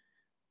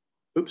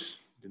 oops,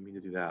 didn't mean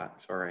to do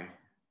that, sorry.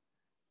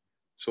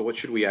 So what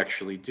should we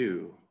actually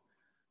do?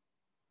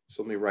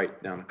 So let me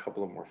write down a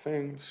couple of more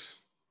things.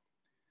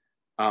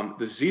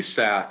 The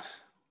z-stat,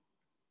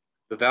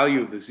 the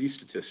value of the z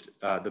statistic,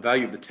 the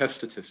value of the test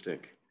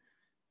statistic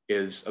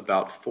is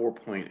about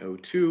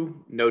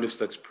 4.02. Notice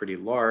that's pretty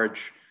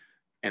large,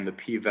 and the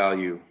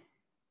p-value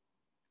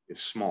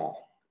is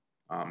small.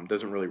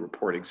 Doesn't really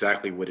report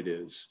exactly what it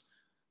is,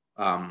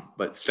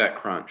 but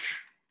StatCrunch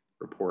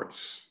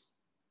reports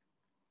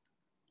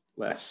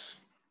less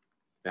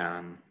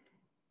than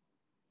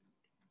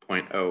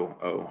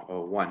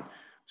 0.0001.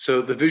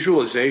 So the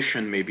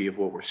visualization maybe of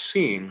what we're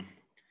seeing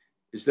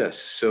is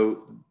this.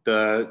 So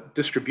the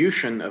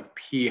distribution of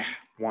P1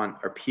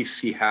 or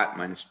PC hat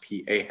minus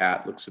PA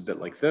hat looks a bit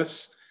like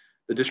this.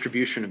 The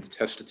distribution of the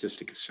test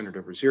statistic is centered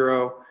over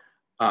 0.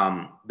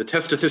 The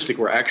test statistic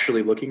we're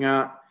actually looking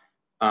at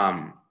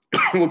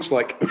looks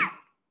like,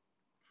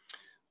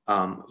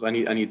 I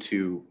need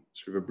to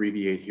sort of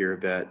abbreviate here a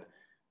bit.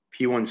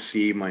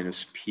 P1C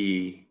minus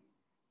P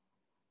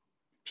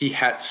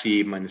hat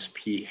C minus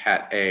P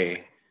hat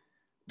A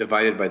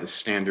divided by the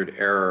standard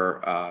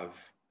error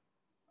of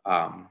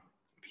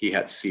P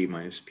hat C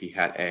minus P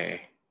hat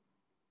A.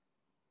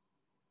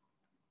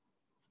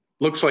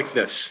 Looks like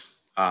this.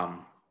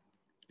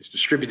 It's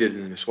distributed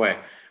in this way.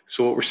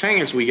 So what we're saying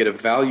is we get a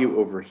value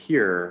over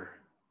here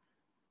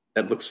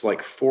that looks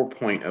like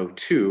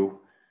 4.02,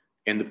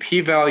 And the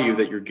p-value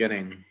that you're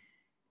getting,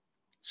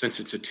 since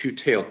it's a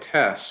two-tailed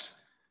test,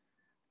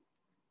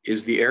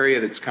 is the area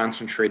that's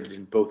concentrated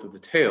in both of the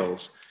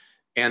tails.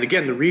 And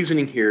again, the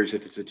reasoning here is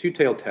if it's a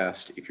two-tailed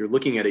test, if you're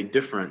looking at a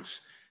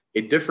difference,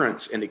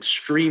 an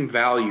extreme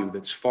value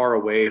that's far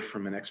away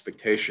from an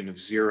expectation of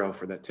 0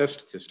 for that test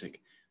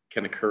statistic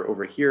can occur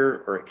over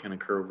here, or it can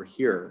occur over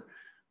here.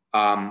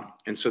 And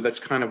so that's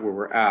kind of where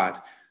we're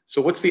at.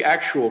 So what's the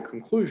actual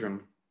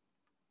conclusion?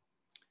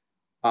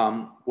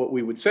 What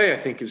we would say, I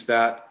think, is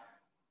that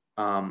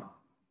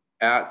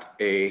at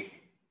a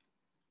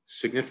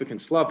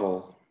significance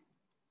level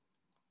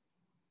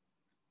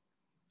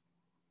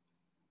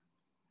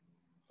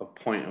of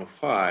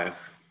 0.05,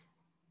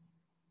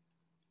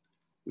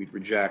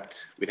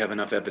 we'd have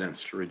enough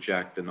evidence to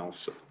reject the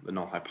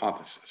null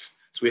hypothesis.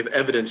 So we have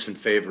evidence in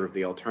favor of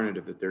the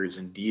alternative that there is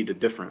indeed a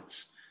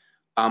difference.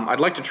 I'd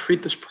like to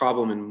treat this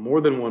problem in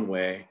more than one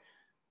way.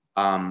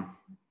 So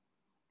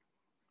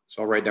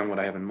I'll write down what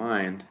I have in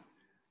mind.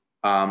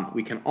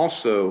 We can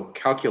also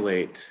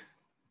calculate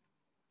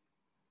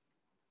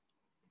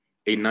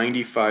a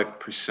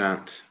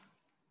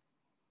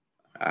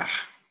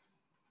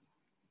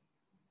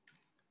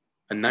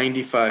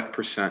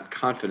 95%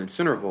 confidence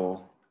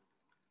interval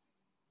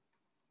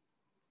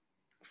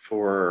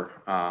for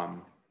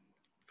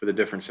the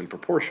difference in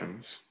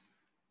proportions.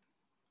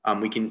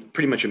 We can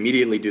pretty much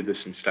immediately do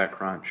this in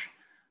StatCrunch.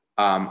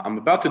 I'm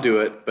about to do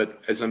it,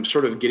 but as I'm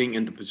sort of getting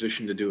into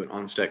position to do it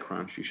on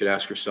StatCrunch, you should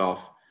ask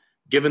yourself,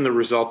 given the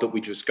result that we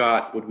just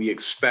got, would we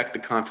expect the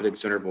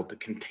confidence interval to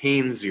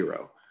contain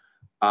 0?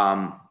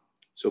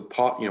 So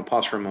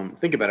pause for a moment,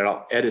 think about it.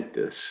 I'll edit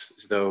this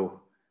as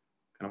though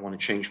I want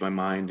to change my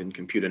mind and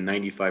compute a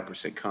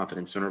 95%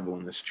 confidence interval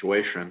in this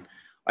situation.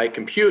 I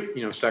compute,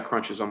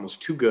 StatCrunch is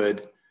almost too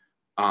good.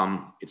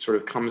 It sort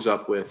of comes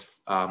up with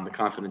the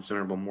confidence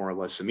interval more or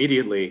less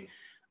immediately.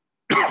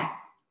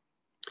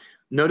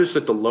 Notice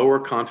that the lower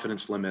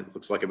confidence limit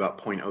looks like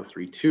about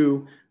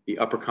 0.032. The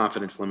upper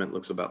confidence limit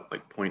looks about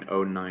like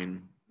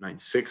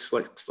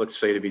 0.0996, let's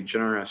say, to be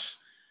generous.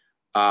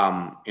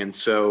 And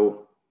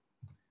so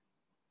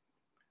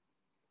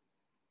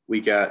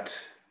we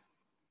get,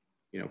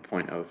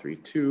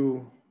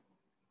 0.032,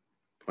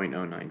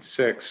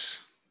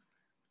 0.096.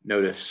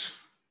 Notice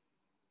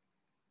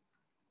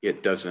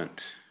it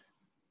doesn't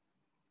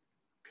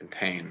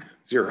contain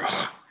 0.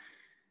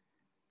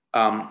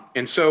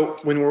 And so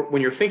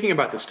when you're thinking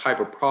about this type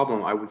of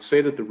problem, I would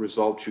say that the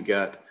results you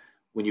get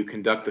when you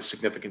conduct the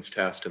significance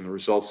test and the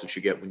results that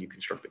you get when you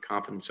construct the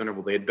confidence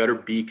interval, they had better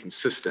be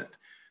consistent.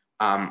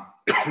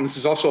 This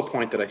is also a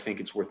point that I think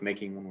it's worth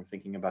making when we're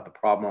thinking about the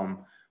problem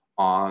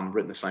on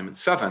written assignment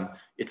 7.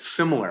 It's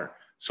similar.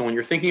 So when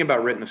you're thinking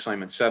about written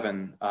assignment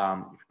 7, if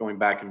you're going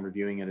back and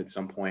reviewing it at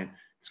some point,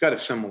 it's got a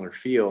similar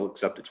feel,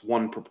 except it's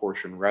 1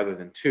 proportion rather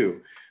than 2.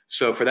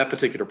 So for that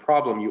particular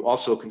problem, you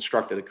also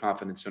constructed a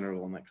confidence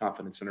interval, and that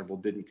confidence interval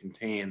didn't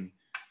contain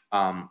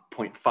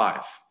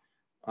 0.5.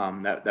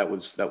 That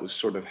was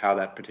sort of how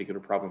that particular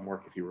problem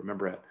worked, if you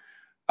remember it.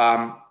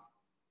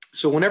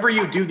 So whenever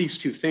you do these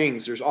two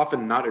things, there's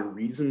often not a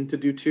reason to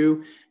do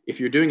 2. If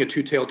you're doing a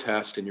two-tailed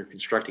test and you're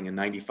constructing a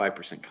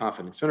 95%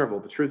 confidence interval,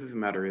 the truth of the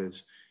matter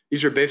is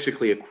these are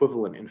basically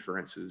equivalent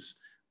inferences.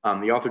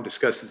 The author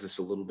discusses this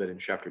a little bit in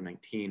chapter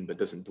 19, but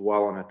doesn't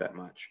dwell on it that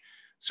much.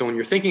 So when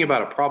you're thinking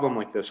about a problem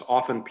like this,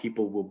 often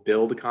people will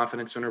build a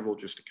confidence interval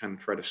just to kind of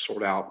try to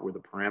sort out where the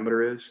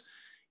parameter is.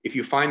 If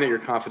you find that your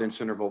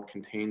confidence interval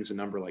contains a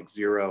number like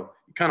 0,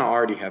 you kind of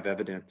already have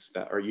evidence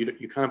that, or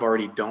you kind of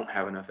already don't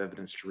have enough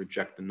evidence to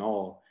reject the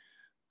null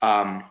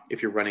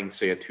if you're running,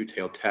 say, a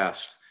two-tailed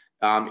test.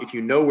 If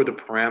you know where the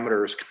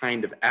parameter is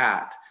kind of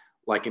at,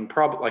 like in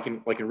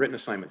written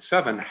assignment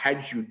 7,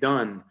 had you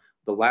done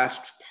the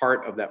last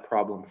part of that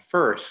problem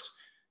first,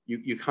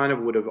 you kind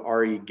of would have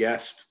already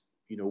guessed,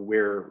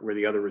 where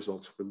the other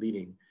results were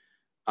leading.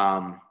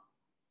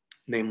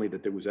 Namely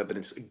that there was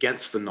evidence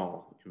against the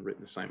null in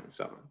written assignment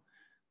 7.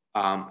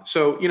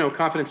 So,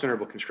 confidence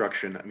interval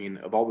construction, I mean,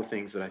 of all the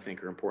things that I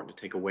think are important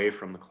to take away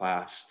from the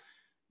class,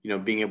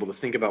 being able to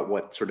think about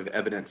what sort of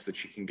evidence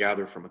that you can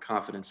gather from a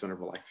confidence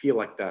interval, I feel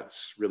like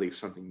that's really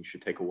something you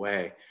should take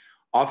away.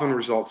 Often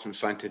results in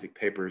scientific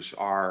papers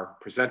are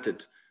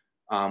presented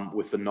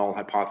with the null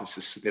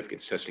hypothesis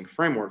significance testing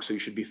framework, so you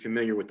should be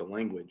familiar with the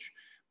language.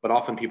 But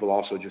often people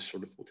also just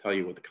sort of will tell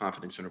you what the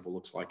confidence interval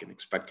looks like and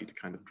expect you to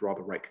kind of draw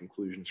the right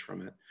conclusions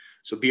from it.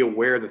 So be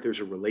aware that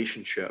there's a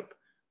relationship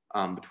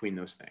between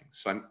those things.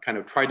 So I'm kind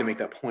of tried to make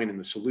that point in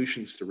the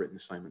solutions to written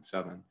assignment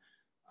 7.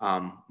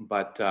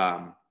 But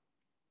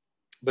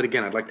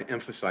again, I'd like to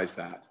emphasize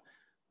that.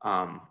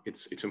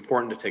 It's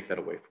important to take that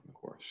away from the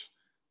course.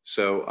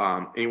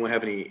 So anyone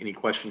have any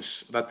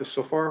questions about this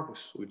so far?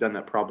 We've done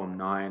that problem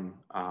 9,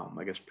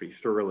 I guess, pretty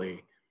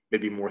thoroughly,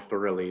 maybe more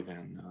thoroughly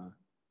than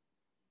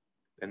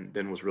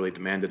was really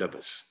demanded of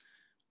us.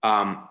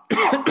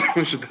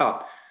 There's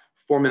about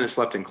 4 minutes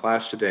left in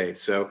class today,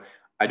 so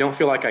I don't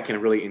feel like I can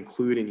really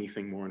include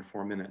anything more in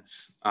 4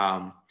 minutes.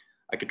 I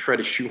could try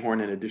to shoehorn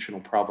an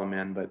additional problem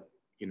in, but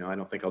I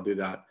don't think I'll do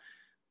that.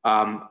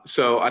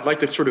 So I'd like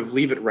to sort of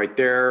leave it right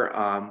there.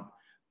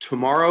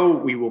 Tomorrow,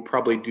 we will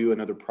probably do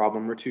another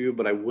problem or two,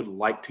 but I would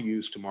like to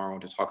use tomorrow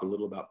to talk a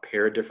little about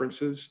pair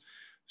differences.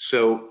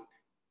 So,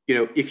 you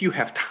know, if you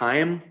have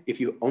time,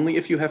 only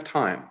if you have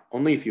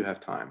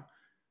time,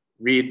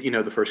 read, you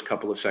know, the first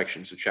couple of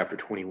sections of chapter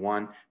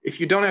 21. If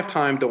you don't have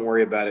time, don't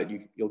worry about it.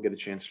 You'll get a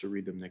chance to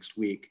read them next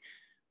week.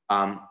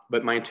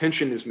 But my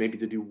intention is maybe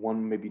to do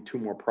one, maybe two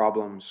more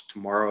problems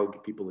tomorrow,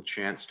 give people a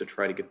chance to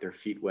try to get their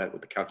feet wet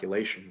with the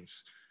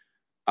calculations.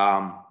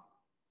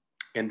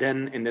 And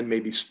then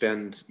maybe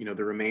spend, you know,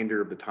 the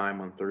remainder of the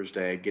time on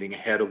Thursday getting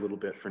ahead a little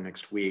bit for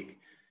next week,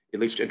 at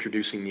least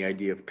introducing the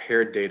idea of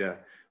paired data,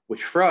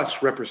 which for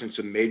us represents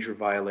a major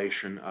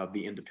violation of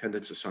the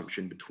independence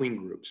assumption between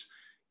groups.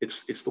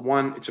 It's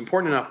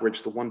important enough where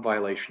it's the one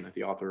violation that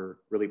the author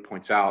really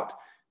points out,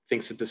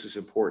 thinks that this is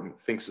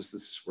important, thinks that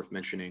this is worth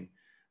mentioning,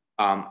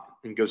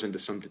 and goes into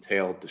some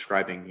detail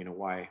describing, you know,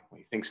 why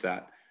he thinks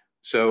that.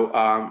 So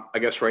I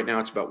guess right now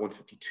it's about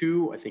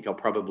 1:52. I think I'll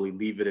probably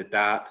leave it at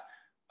that.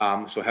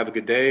 So have a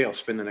good day. I'll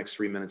spend the next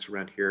 3 minutes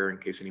around here in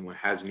case anyone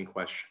has any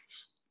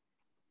questions.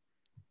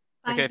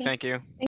 Okay, thank you.